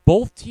here.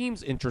 Both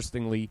teams,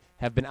 interestingly,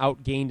 have been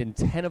outgained in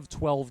 10 of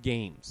 12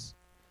 games.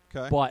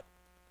 Okay. But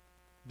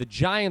the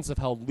Giants have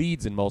held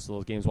leads in most of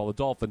those games, while the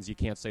Dolphins, you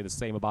can't say the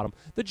same about them.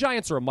 The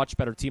Giants are a much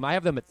better team. I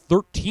have them at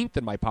 13th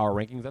in my power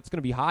rankings. That's going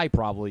to be high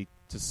probably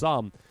to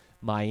some.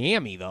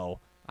 Miami, though,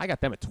 I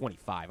got them at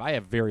 25. I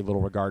have very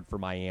little regard for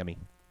Miami.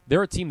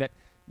 They're a team that,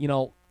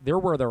 they're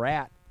where they're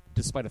at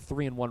despite a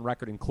 3-1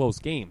 record in close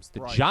games.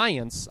 The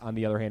Giants, on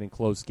the other hand, in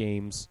close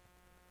games,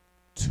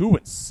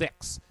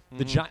 2-6.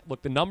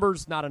 Look, the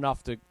number's not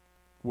enough to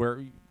where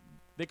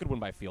they could win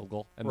by a field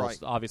goal, and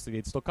obviously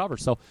they'd still cover.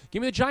 So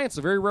give me the Giants,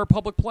 a very rare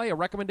public play, a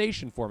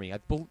recommendation for me.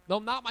 No,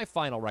 not my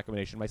final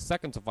recommendation, my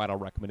second to final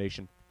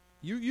recommendation.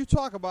 You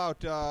talk about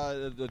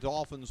the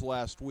Dolphins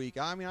last week.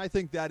 I mean, I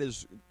think that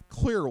is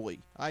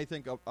clearly,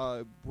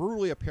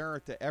 brutally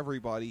apparent to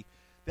everybody.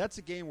 That's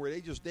a game where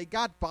they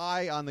got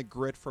by on the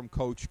grit from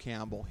Coach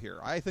Campbell here.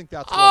 I think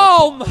that's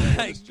what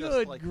my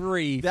good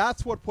grief.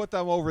 That's what put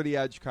them over the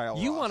edge, Kyle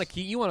Ross. You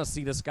want to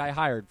see this guy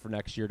hired for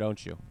next year,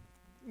 don't you?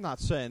 I'm not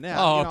saying that.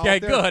 Oh, okay,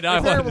 good.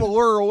 If they're able to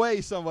lure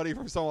away somebody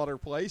from some other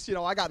place,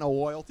 I got no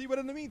loyalty. But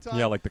in the meantime,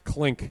 yeah, like the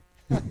Clink.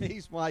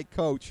 He's my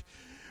coach.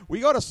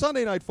 We go to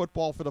Sunday Night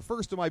Football for the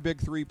first of my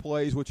big three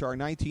plays, which are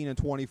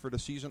 19-20 for the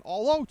season.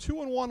 Although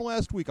 2-1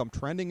 last week, I'm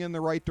trending in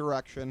the right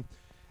direction,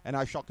 and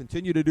I shall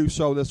continue to do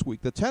so this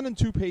week. The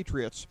 10-2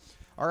 Patriots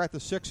are at the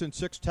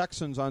 6-6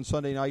 Texans on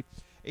Sunday night,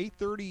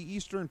 8:30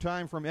 Eastern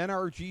Time from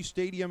NRG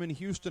Stadium in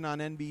Houston on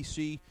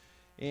NBC,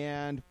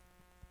 and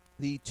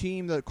the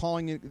team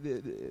calling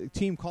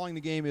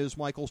the game is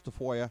Michael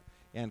Stafoya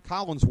and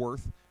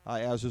Collinsworth,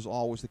 as is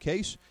always the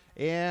case.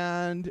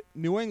 And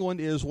New England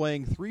is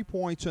laying 3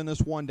 points in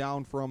this one,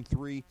 down from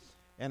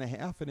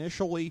 3.5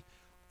 initially.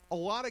 A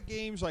lot of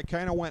games I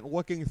kind of went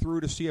looking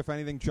through to see if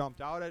anything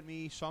jumped out at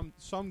me.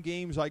 Some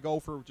games I go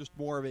for just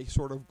more of a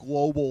sort of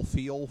global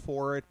feel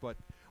for it, but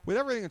with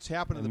everything that's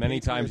happened in the many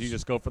Patriots, times you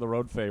just go for the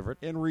road favorite.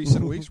 In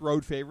recent weeks,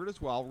 road favorite as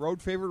well.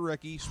 Road favorite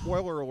Ricky,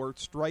 spoiler alert,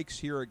 strikes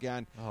here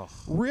again. Oh.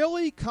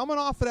 Really? Coming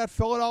off of that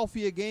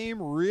Philadelphia game?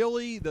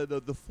 Really?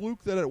 The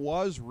fluke that it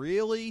was?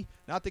 Really?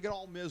 Not to get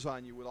all Miz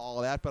on you with all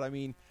of that, but I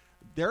mean,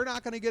 they're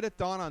not going to get it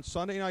done on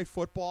Sunday Night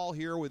Football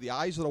here with the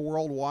eyes of the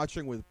world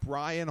watching with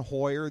Brian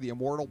Hoyer, the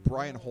immortal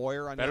Brian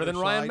Hoyer on better the other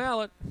than Ryan side.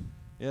 Mallett.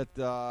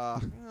 I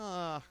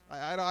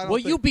don't Will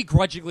think, you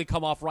begrudgingly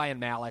come off Ryan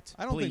Mallett?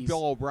 I don't please? think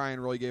Bill O'Brien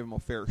really gave him a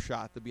fair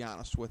shot, to be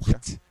honest with you.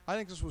 I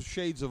think this was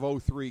shades of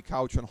 03,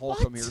 Couch and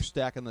Holcomb here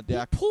stacking the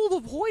deck. He pulled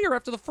a Hoyer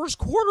after the first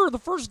quarter of the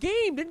first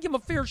game. Didn't give him a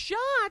fair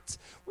shot.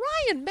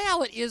 Ryan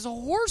Mallett is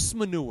horse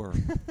manure.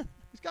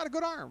 He's got a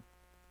good arm.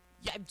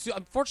 Yeah,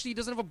 unfortunately, he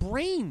doesn't have a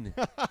brain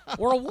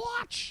or a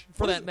watch,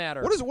 for that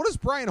matter. What does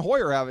Brian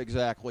Hoyer have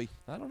exactly?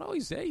 I don't know.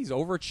 He's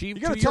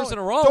overachieved 2 2 years in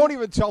a row. Don't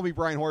even tell me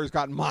Brian Hoyer's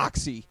got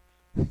moxie.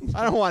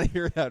 I don't want to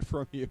hear that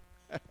from you.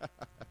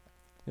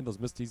 And those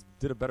Misties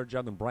did a better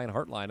job than Brian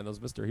Hartline in those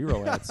Mr.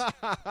 Hero ads.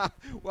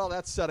 Well,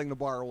 that's setting the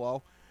bar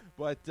low.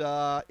 But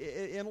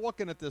in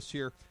looking at this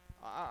here,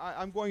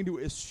 I'm going to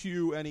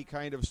eschew any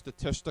kind of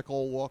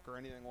statistical look or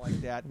anything like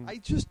that. I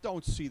just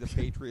don't see the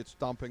Patriots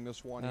dumping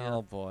this one here.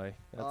 Oh boy,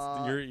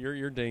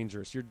 you're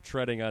dangerous. You're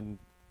treading on.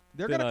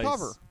 They're going to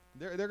cover.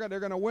 They're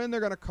going to win.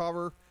 They're going to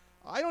cover.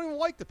 I don't even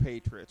like the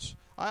Patriots.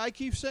 I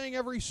keep saying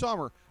every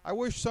summer, I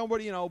wish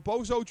somebody,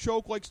 Bozo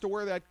Choke likes to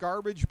wear that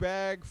garbage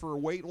bag for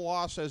weight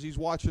loss as he's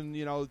watching,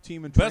 the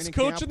team in training best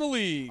coach camp. in the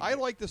league. I'd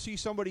like to see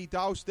somebody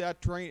douse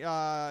that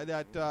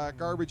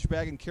garbage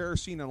bag in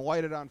kerosene and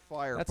light it on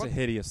fire. That's a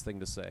hideous thing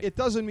to say. It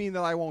doesn't mean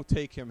that I won't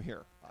take him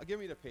here. Give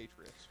me the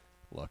Patriots.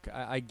 Look,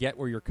 I get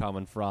where you're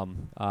coming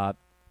from. The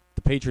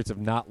Patriots have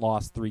not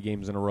lost 3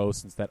 games in a row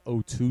since that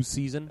 2002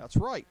 season. That's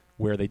right.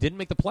 Where they didn't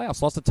make the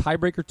playoffs. Lost a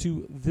tiebreaker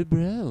to the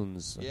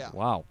Browns. Yeah.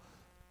 Wow.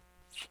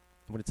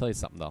 I'm going to tell you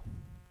something, though.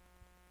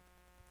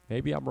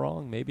 Maybe I'm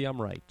wrong. Maybe I'm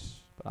right.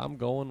 But I'm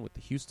going with the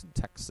Houston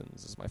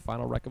Texans as my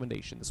final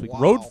recommendation this week. Wow.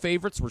 Road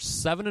favorites were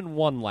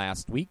 7-1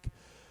 last week.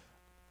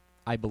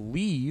 I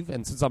believe,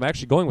 and since I'm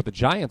actually going with the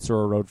Giants who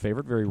are a road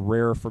favorite, very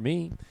rare for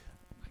me,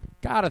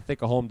 got to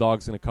think a home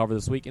dog's going to cover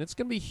this week, and it's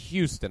going to be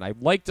Houston. I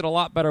liked it a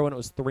lot better when it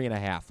was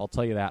 3.5. I'll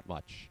tell you that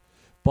much.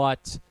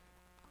 But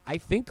I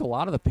think a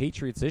lot of the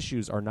Patriots'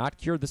 issues are not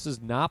cured. This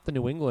is not the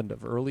New England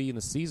of early in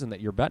the season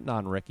that you're betting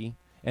on, Ricky.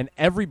 And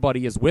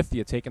everybody is with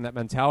you, taking that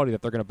mentality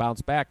that they're going to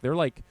bounce back. They're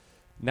like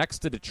next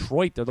to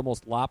Detroit. They're the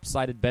most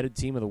lopsided betted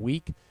team of the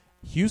week.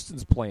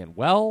 Houston's playing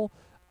well.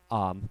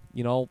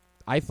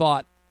 I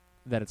thought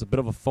that it's a bit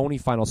of a phony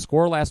final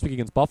score last week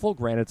against Buffalo.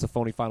 Granted, it's a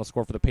phony final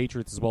score for the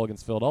Patriots as well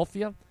against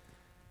Philadelphia.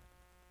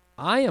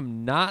 I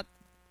am not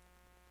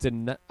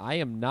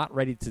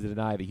ready to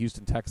deny the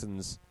Houston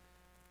Texans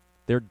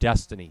their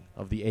destiny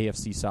of the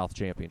AFC South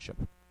Championship.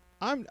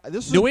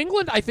 New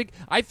England, I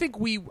think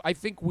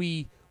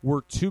we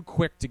were too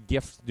quick to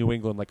gift New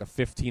England like a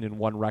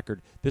 15-1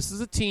 record. This is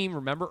a team,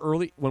 remember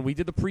early when we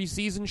did the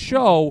preseason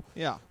show,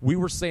 we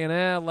were saying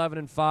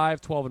 11-5,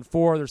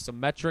 12-4. There's some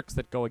metrics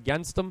that go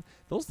against them.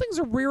 Those things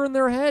are rearing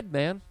their head,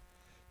 man.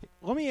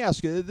 Let me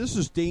ask you, this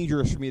is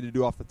dangerous for me to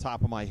do off the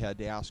top of my head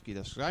to ask you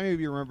this, because I may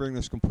be remembering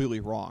this completely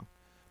wrong.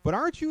 But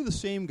aren't you the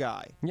same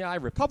guy? Yeah, I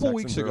ripped a couple the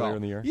weeks Texans ago earlier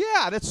in the year.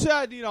 Yeah, that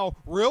said,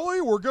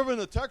 really? We're giving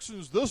the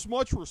Texans this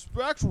much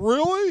respect?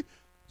 Really?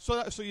 So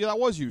that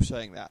was you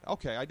saying that.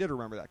 Okay, I did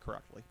remember that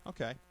correctly.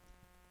 Okay.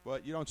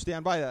 But you don't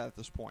stand by that at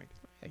this point.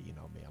 Hey, you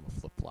know me, I'm a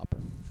flip-flopper.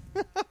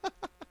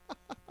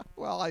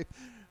 Well,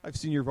 I've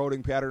seen your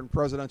voting pattern in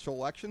presidential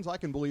elections. I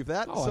can believe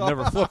that. Oh, I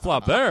never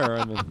flip-flop there.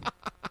 I mean,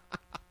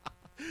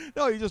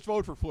 no, you just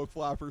vote for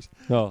flip-floppers.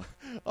 Oh.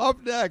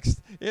 Up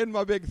next, in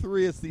my big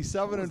three, it's the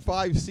 7-5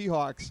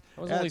 Seahawks.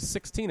 I was only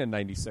 16 in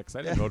 96.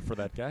 I didn't vote for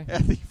that guy.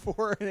 At the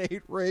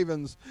 4-8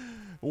 Ravens.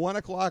 1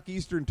 o'clock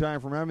Eastern time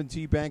from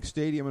M&T Bank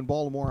Stadium in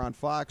Baltimore on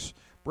Fox.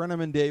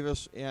 Brenneman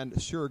Davis and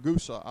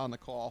Siragusa on the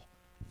call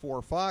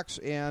for Fox.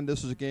 And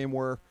this is a game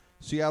where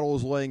Seattle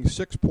is laying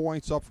 6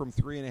 points up from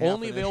 3.5.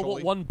 Only available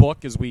at one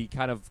book as we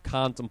kind of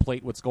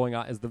contemplate what's going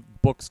on, as the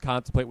books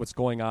contemplate what's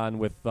going on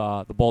with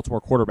the Baltimore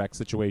quarterback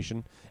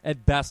situation.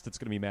 At best, it's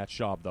going to be Matt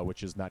Schaub, though,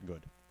 which is not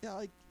good.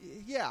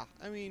 Yeah,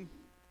 I mean,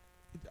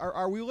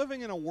 are we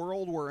living in a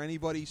world where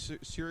anybody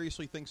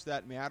seriously thinks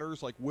that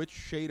matters? Like which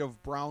shade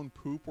of brown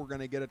poop we're going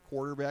to get at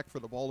quarterback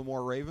for the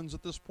Baltimore Ravens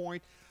at this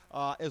point?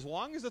 As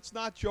long as it's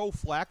not Joe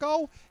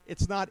Flacco,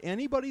 it's not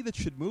anybody that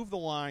should move the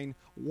line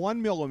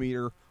 1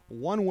 millimeter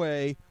one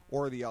way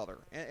or the other.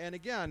 And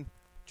again,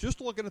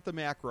 just looking at the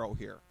macro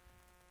here,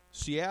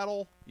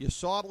 Seattle, you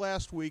saw it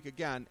last week.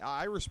 Again,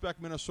 I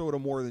respect Minnesota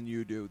more than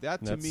you do.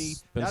 That's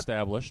been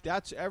established.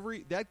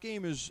 That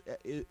game is.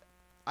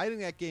 I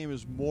think that game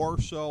is more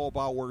so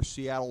about where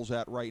Seattle's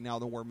at right now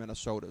than where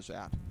Minnesota's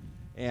at.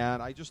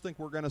 And I just think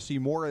we're going to see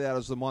more of that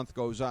as the month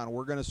goes on.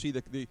 We're going to see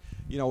the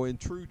in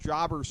true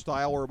jobber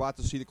style, we're about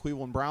to see the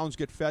Cleveland Browns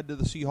get fed to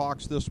the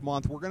Seahawks this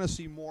month. We're going to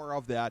see more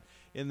of that.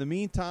 In the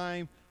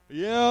meantime,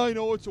 yeah, I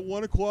know it's a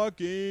 1 o'clock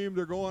game.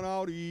 They're going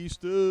out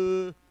east.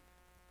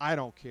 I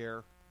don't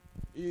care.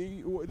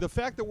 The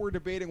fact that we're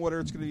debating whether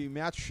it's going to be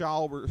Matt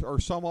Schaub or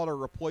some other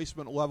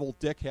replacement level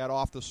dickhead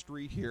off the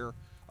street here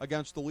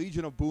against the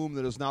Legion of Boom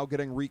that is now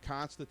getting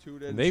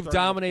reconstituted. And they've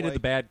dominated the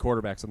bad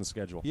quarterbacks on the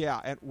schedule.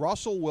 Yeah, and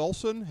Russell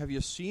Wilson, have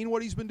you seen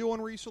what he's been doing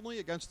recently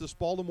against this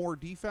Baltimore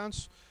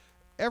defense?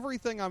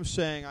 Everything I'm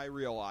saying, I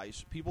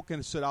realize. People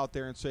can sit out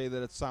there and say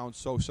that it sounds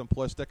so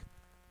simplistic.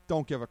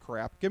 Don't give a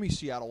crap. Give me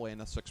Seattle laying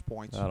the 6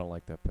 points. I don't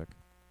like that pick.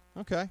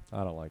 Okay.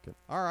 I don't like it.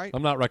 All right.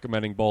 I'm not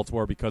recommending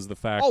Baltimore because of the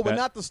fact that... Oh, but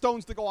not the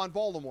Stones to go on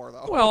Baltimore,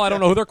 though. Well, I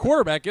don't know who their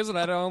quarterback is, and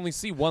I only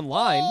see one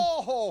line.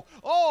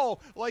 Oh,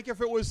 like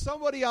if it was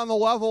somebody on the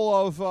level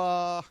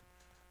of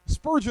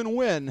Spurgeon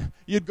Wynn,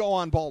 you'd go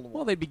on Baltimore.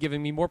 Well, they'd be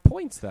giving me more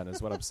points then,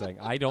 is what I'm saying.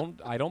 I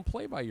don't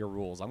play by your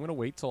rules. I'm going to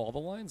wait till all the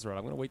lines are out.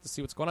 I'm going to wait to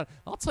see what's going on.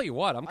 I'll tell you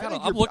what.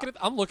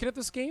 I'm looking at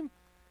this game.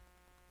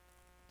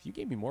 If you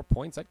gave me more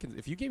points,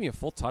 if you gave me a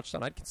full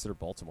touchdown, I'd consider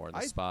Baltimore in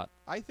this spot.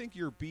 I think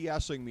you're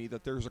BSing me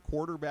that there's a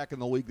quarterback in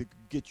the league that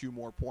could get you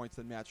more points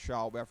than Matt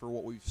Schaub after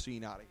what we've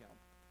seen out of him.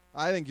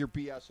 I think you're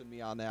BSing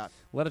me on that.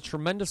 Led a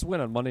tremendous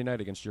win on Monday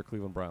night against your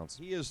Cleveland Browns.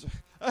 He is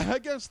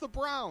against the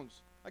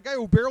Browns. A guy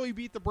who barely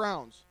beat the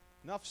Browns.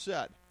 Enough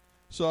said.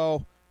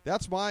 So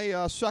that's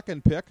my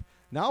second pick.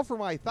 Now for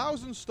my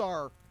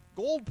 1,000-star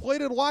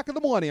gold-plated lock of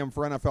the millennium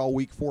for NFL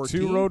Week 14.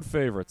 2 road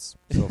favorites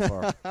so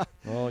far.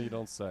 Oh, you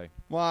don't say.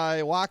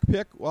 My lock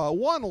pick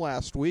won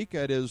last week.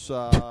 It is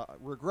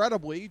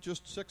regrettably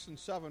just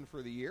 6-7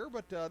 for the year,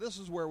 but this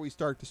is where we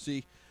start to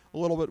see a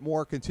little bit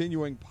more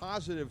continuing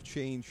positive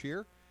change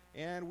here.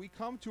 And we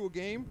come to a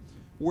game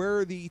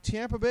where the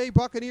Tampa Bay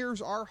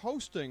Buccaneers are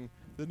hosting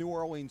the New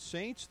Orleans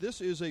Saints. This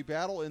is a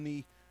battle in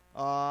the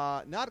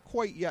not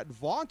quite yet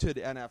vaunted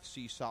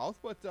NFC South,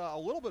 but a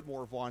little bit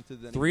more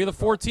vaunted than 3 of the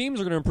 4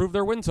 teams are going to improve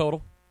their win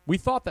total. We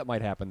thought that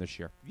might happen this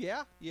year.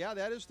 Yeah,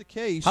 that is the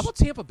case. How about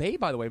Tampa Bay,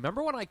 by the way?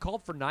 Remember when I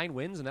called for 9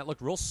 wins and that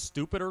looked real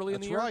stupid early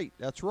in the year?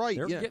 That's right.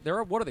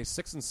 They're what are they,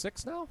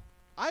 6-6 now?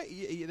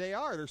 They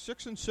are. They're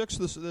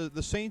 6-6.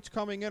 The Saints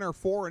coming in are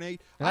 4-8.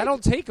 And I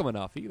don't take them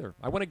enough either.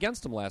 I went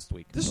against them last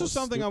week. This is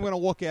something I'm going to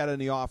look at in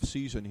the off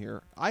season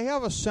here. I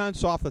have a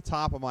sense off the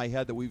top of my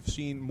head that we've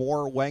seen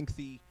more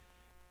lengthy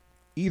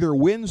either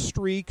win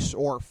streaks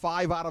or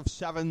 5 out of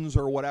 7s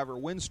or whatever,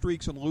 win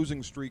streaks and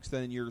losing streaks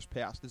than in years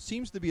past. It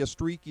seems to be a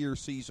streakier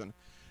season.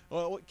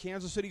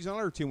 Kansas City's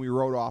another team we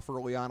wrote off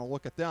early on. A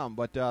look at them,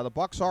 but the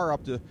Bucs are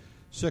up to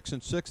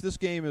 6-6. This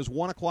game is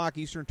 1 o'clock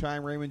Eastern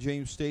Time, Raymond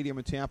James Stadium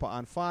in Tampa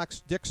on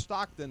Fox. Dick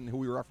Stockton, who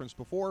we referenced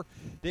before,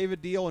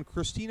 David Deal, and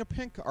Christina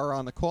Pink are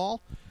on the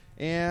call.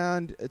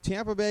 And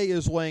Tampa Bay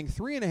is laying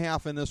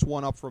 3.5 in this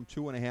one, up from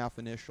 2.5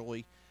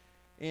 initially.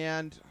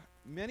 And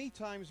many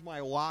times my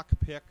lock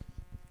pick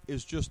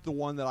is just the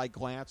one that I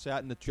glance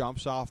at and that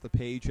jumps off the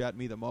page at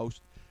me the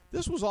most.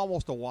 This was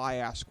almost a why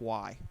ask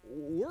why.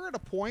 We're at a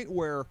point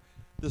where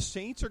the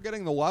Saints are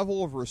getting the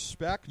level of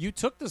respect. You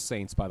took the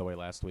Saints, by the way,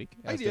 last week.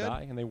 As I did.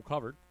 And they were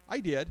covered.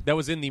 I did. That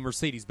was in the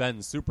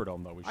Mercedes-Benz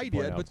Superdome, though. I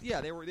did, but yeah,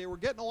 they were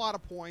getting a lot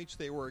of points.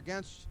 They were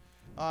against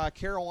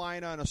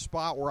Carolina in a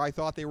spot where I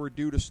thought they were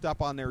due to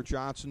step on their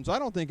Johnsons. I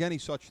don't think any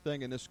such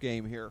thing in this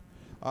game here.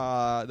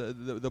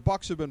 The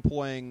Bucs have been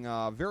playing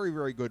very,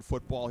 very good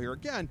football here.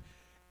 Again,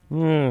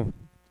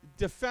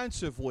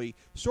 defensively,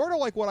 sort of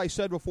like what I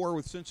said before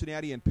with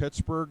Cincinnati and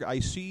Pittsburgh, I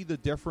see the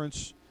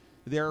difference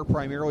there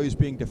primarily as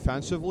being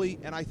defensively,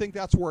 and I think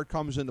that's where it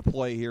comes into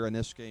play here in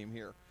this game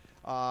here.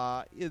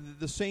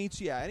 The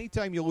Saints, yeah,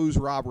 anytime you lose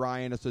Rob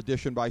Ryan, it's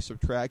addition by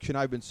subtraction.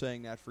 I've been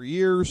saying that for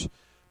years,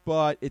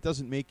 but it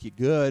doesn't make you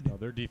good. No,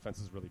 their defense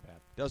is really bad.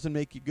 Doesn't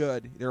make you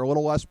good. They're a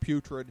little less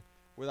putrid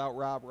without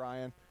Rob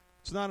Ryan.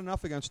 It's not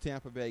enough against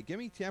Tampa Bay. Give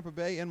me Tampa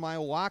Bay in my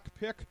lock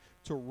pick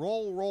to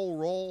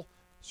roll.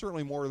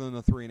 Certainly more than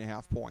the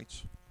 3.5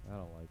 points. I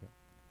don't like it.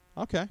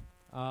 Okay.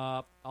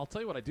 I'll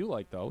tell you what I do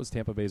like, though, is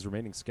Tampa Bay's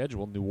remaining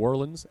schedule. New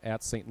Orleans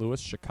at St.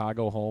 Louis,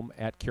 Chicago home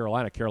at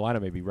Carolina.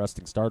 Carolina may be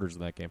resting starters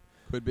in that game.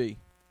 Could be.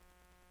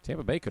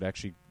 Tampa Bay could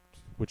actually,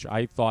 which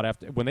I thought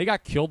after when they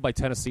got killed by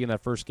Tennessee in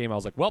that first game, I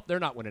was like, well, they're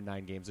not winning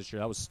 9 games this year.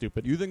 That was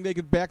stupid. You think they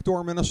could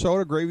backdoor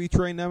Minnesota, gravy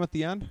train them at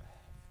the end?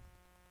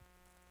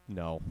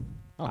 No.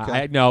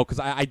 Okay. No, because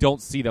I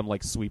don't see them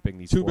like sweeping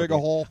these. Too 4 big games.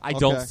 a hole. I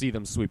don't see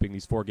them sweeping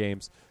these 4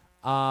 games.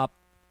 I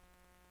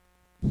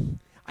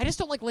just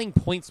don't like laying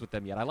points with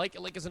them yet. I like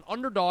as an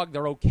underdog,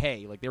 they're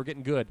okay. Like they were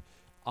getting good.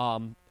 I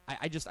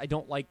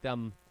don't like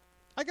them.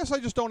 I guess I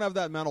just don't have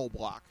that mental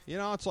block. You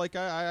know, it's like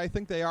I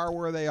think they are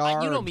where they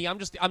are. You know me. I'm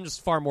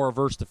just far more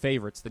averse to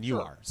favorites than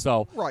you are.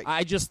 So right.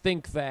 I just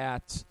think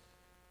that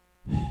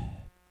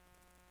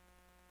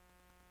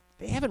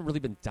they haven't really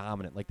been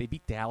dominant. Like they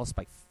beat Dallas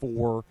by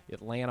 4,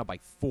 Atlanta by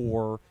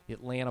 4,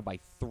 Atlanta by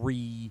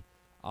 3.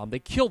 They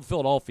killed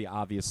Philadelphia,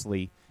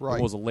 obviously. Right.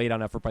 It was a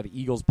late-on effort by the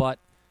Eagles, but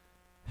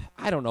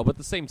I don't know. But at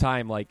the same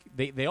time, like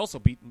they also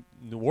beat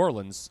New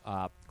Orleans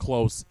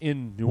close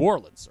in New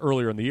Orleans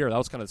earlier in the year. That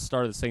was kind of the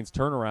start of the Saints'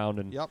 turnaround,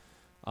 and yep.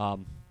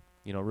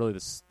 Really the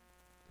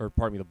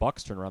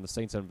Bucs turnaround. The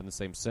Saints haven't been the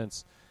same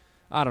since.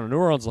 I don't know.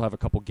 New Orleans will have a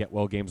couple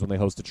get-well games when they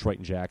host Detroit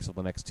and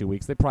Jacksonville the next 2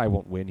 weeks. They probably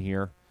won't win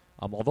here.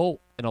 Although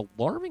an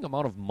alarming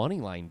amount of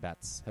money line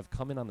bets have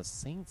come in on the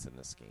Saints in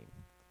this game,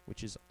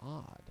 which is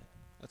odd.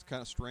 That's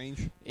kind of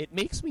strange. It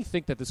makes me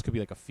think that this could be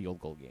like a field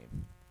goal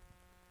game.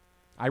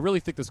 I really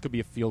think this could be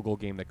a field goal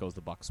game that goes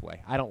the Bucs'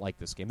 way. I don't like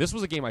this game. This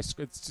was a game it's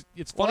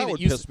funny that that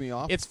you piss me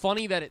off. It's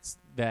funny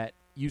that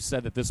you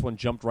said that this one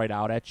jumped right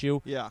out at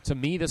you. Yeah. To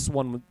me, this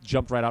one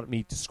jumped right out at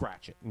me to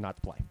scratch it and not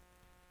to play.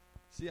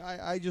 See,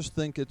 I just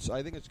think it's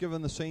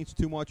giving the Saints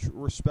too much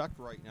respect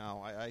right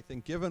now. I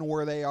think given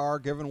where they are,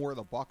 given where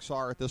the Bucs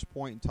are at this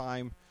point in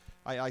time,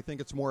 I think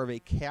it's more of a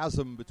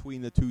chasm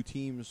between the two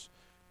teams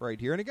right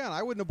here. And again,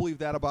 I wouldn't have believed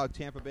that about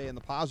Tampa Bay in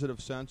the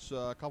positive sense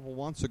a couple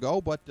months ago,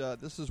 but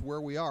this is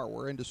where we are.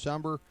 We're in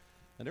December,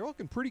 and they're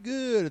looking pretty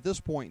good at this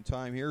point in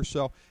time here.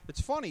 So it's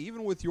funny,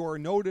 even with your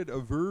noted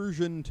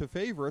aversion to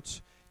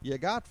favorites, you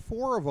got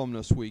 4 of them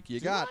this week.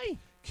 You got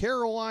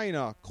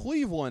Carolina,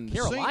 Cleveland.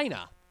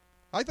 Carolina?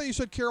 I thought you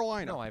said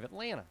Carolina. No, I have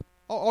Atlanta.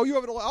 Oh, you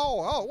have it.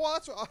 Oh, well,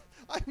 that's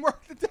I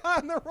marked it down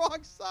on the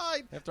wrong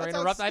side. I have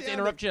to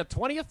interrupt you a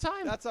 20th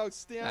time? That's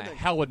outstanding.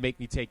 Hell would make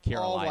me take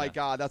Carolina. Oh, my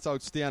God, that's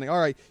outstanding. All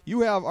right,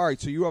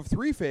 so you have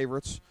 3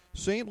 favorites,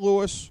 St.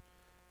 Louis,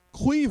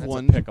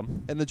 Cleveland,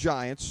 and the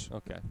Giants.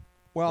 Okay.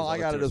 Well, I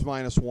got it as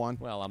 -1.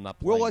 Well, I'm not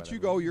playing. We'll let you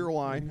go your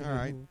line. All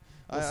right.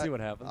 We'll see what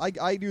happens.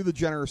 I do the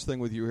generous thing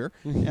with you here.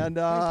 And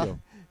Thank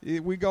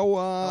you. we go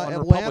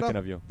Republican Atlanta.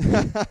 of you.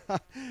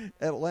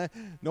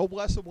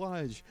 Noblesse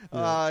oblige.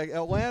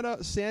 Yeah.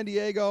 Atlanta, San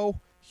Diego,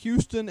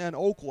 Houston, and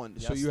Oakland.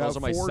 Yes, So you have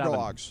 4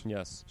 dogs.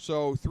 Yes.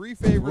 So 3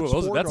 favorites,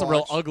 4 that's dogs. a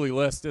real ugly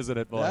list, isn't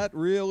it, boy? That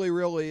really,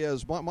 really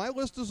is. My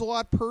list is a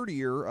lot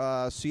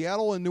purtier.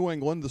 Seattle and New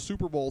England, the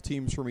Super Bowl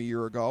teams from a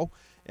year ago.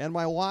 And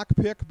my lock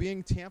pick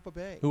being Tampa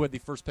Bay. Who had the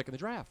first pick in the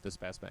draft this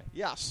past May.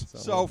 Yes.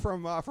 So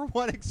from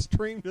one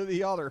extreme to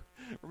the other,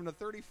 from the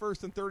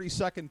 31st and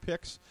 32nd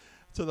picks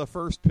to the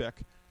first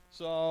pick.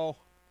 So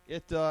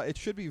it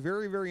should be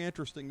very, very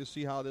interesting to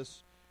see how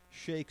this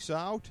shakes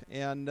out.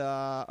 And,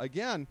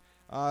 again,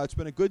 it's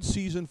been a good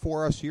season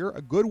for us here.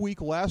 A good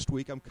week last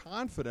week. I'm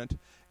confident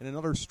in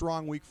another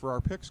strong week for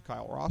our picks,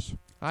 Kyle Ross.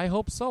 I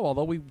hope so,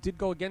 although we did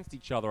go against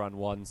each other on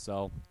one,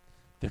 so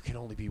there can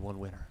only be one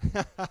winner.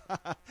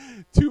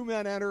 2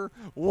 men enter,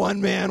 1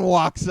 man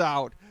walks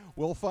out.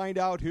 We'll find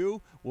out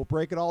who. We'll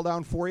break it all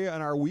down for you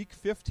in our Week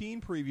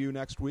 15 preview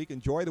next week.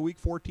 Enjoy the Week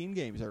 14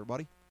 games,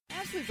 everybody.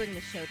 As we bring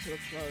the show to a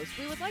close,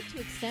 we would like to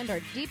extend our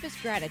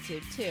deepest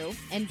gratitude to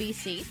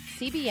NBC,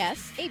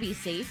 CBS,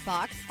 ABC,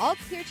 Fox, all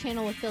Clear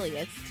Channel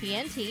affiliates,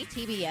 TNT,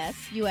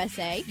 TBS,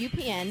 USA,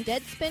 UPN,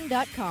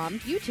 Deadspin.com,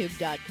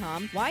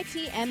 YouTube.com,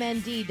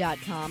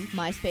 YTMND.com,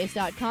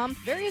 MySpace.com,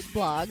 various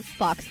blogs,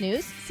 Fox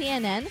News,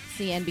 CNN,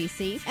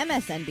 CNBC,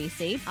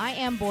 MSNBC,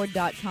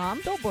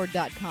 IamBoard.com,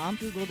 Billboard.com,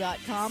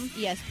 Google.com,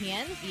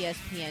 ESPN,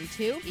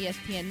 ESPN2,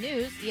 ESPN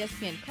News,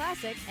 ESPN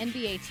Classic,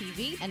 NBA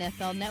TV,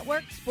 NFL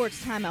Network,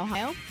 Sports Time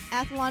Ohio,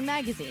 Athlon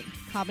Magazine,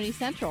 Comedy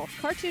Central,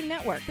 Cartoon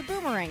Network, The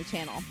Boomerang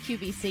Channel,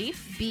 QVC,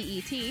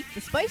 BET,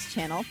 The Spice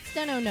Channel,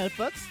 Steno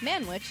Notebooks,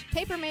 Manwich,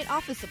 Papermate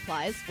Office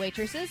Supplies,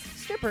 Waitresses,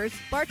 Strippers,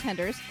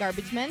 Bartenders,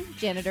 Garbage Men,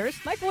 Janitors,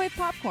 Microwave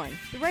Popcorn,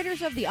 the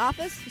writers of The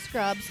Office,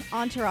 Scrubs,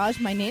 Entourage,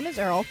 My Name is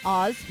Earl,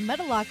 Oz,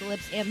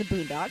 Metalocalypse and the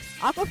Boondocks,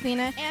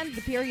 Aquafina, and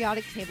The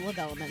Periodic Table of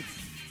Elements.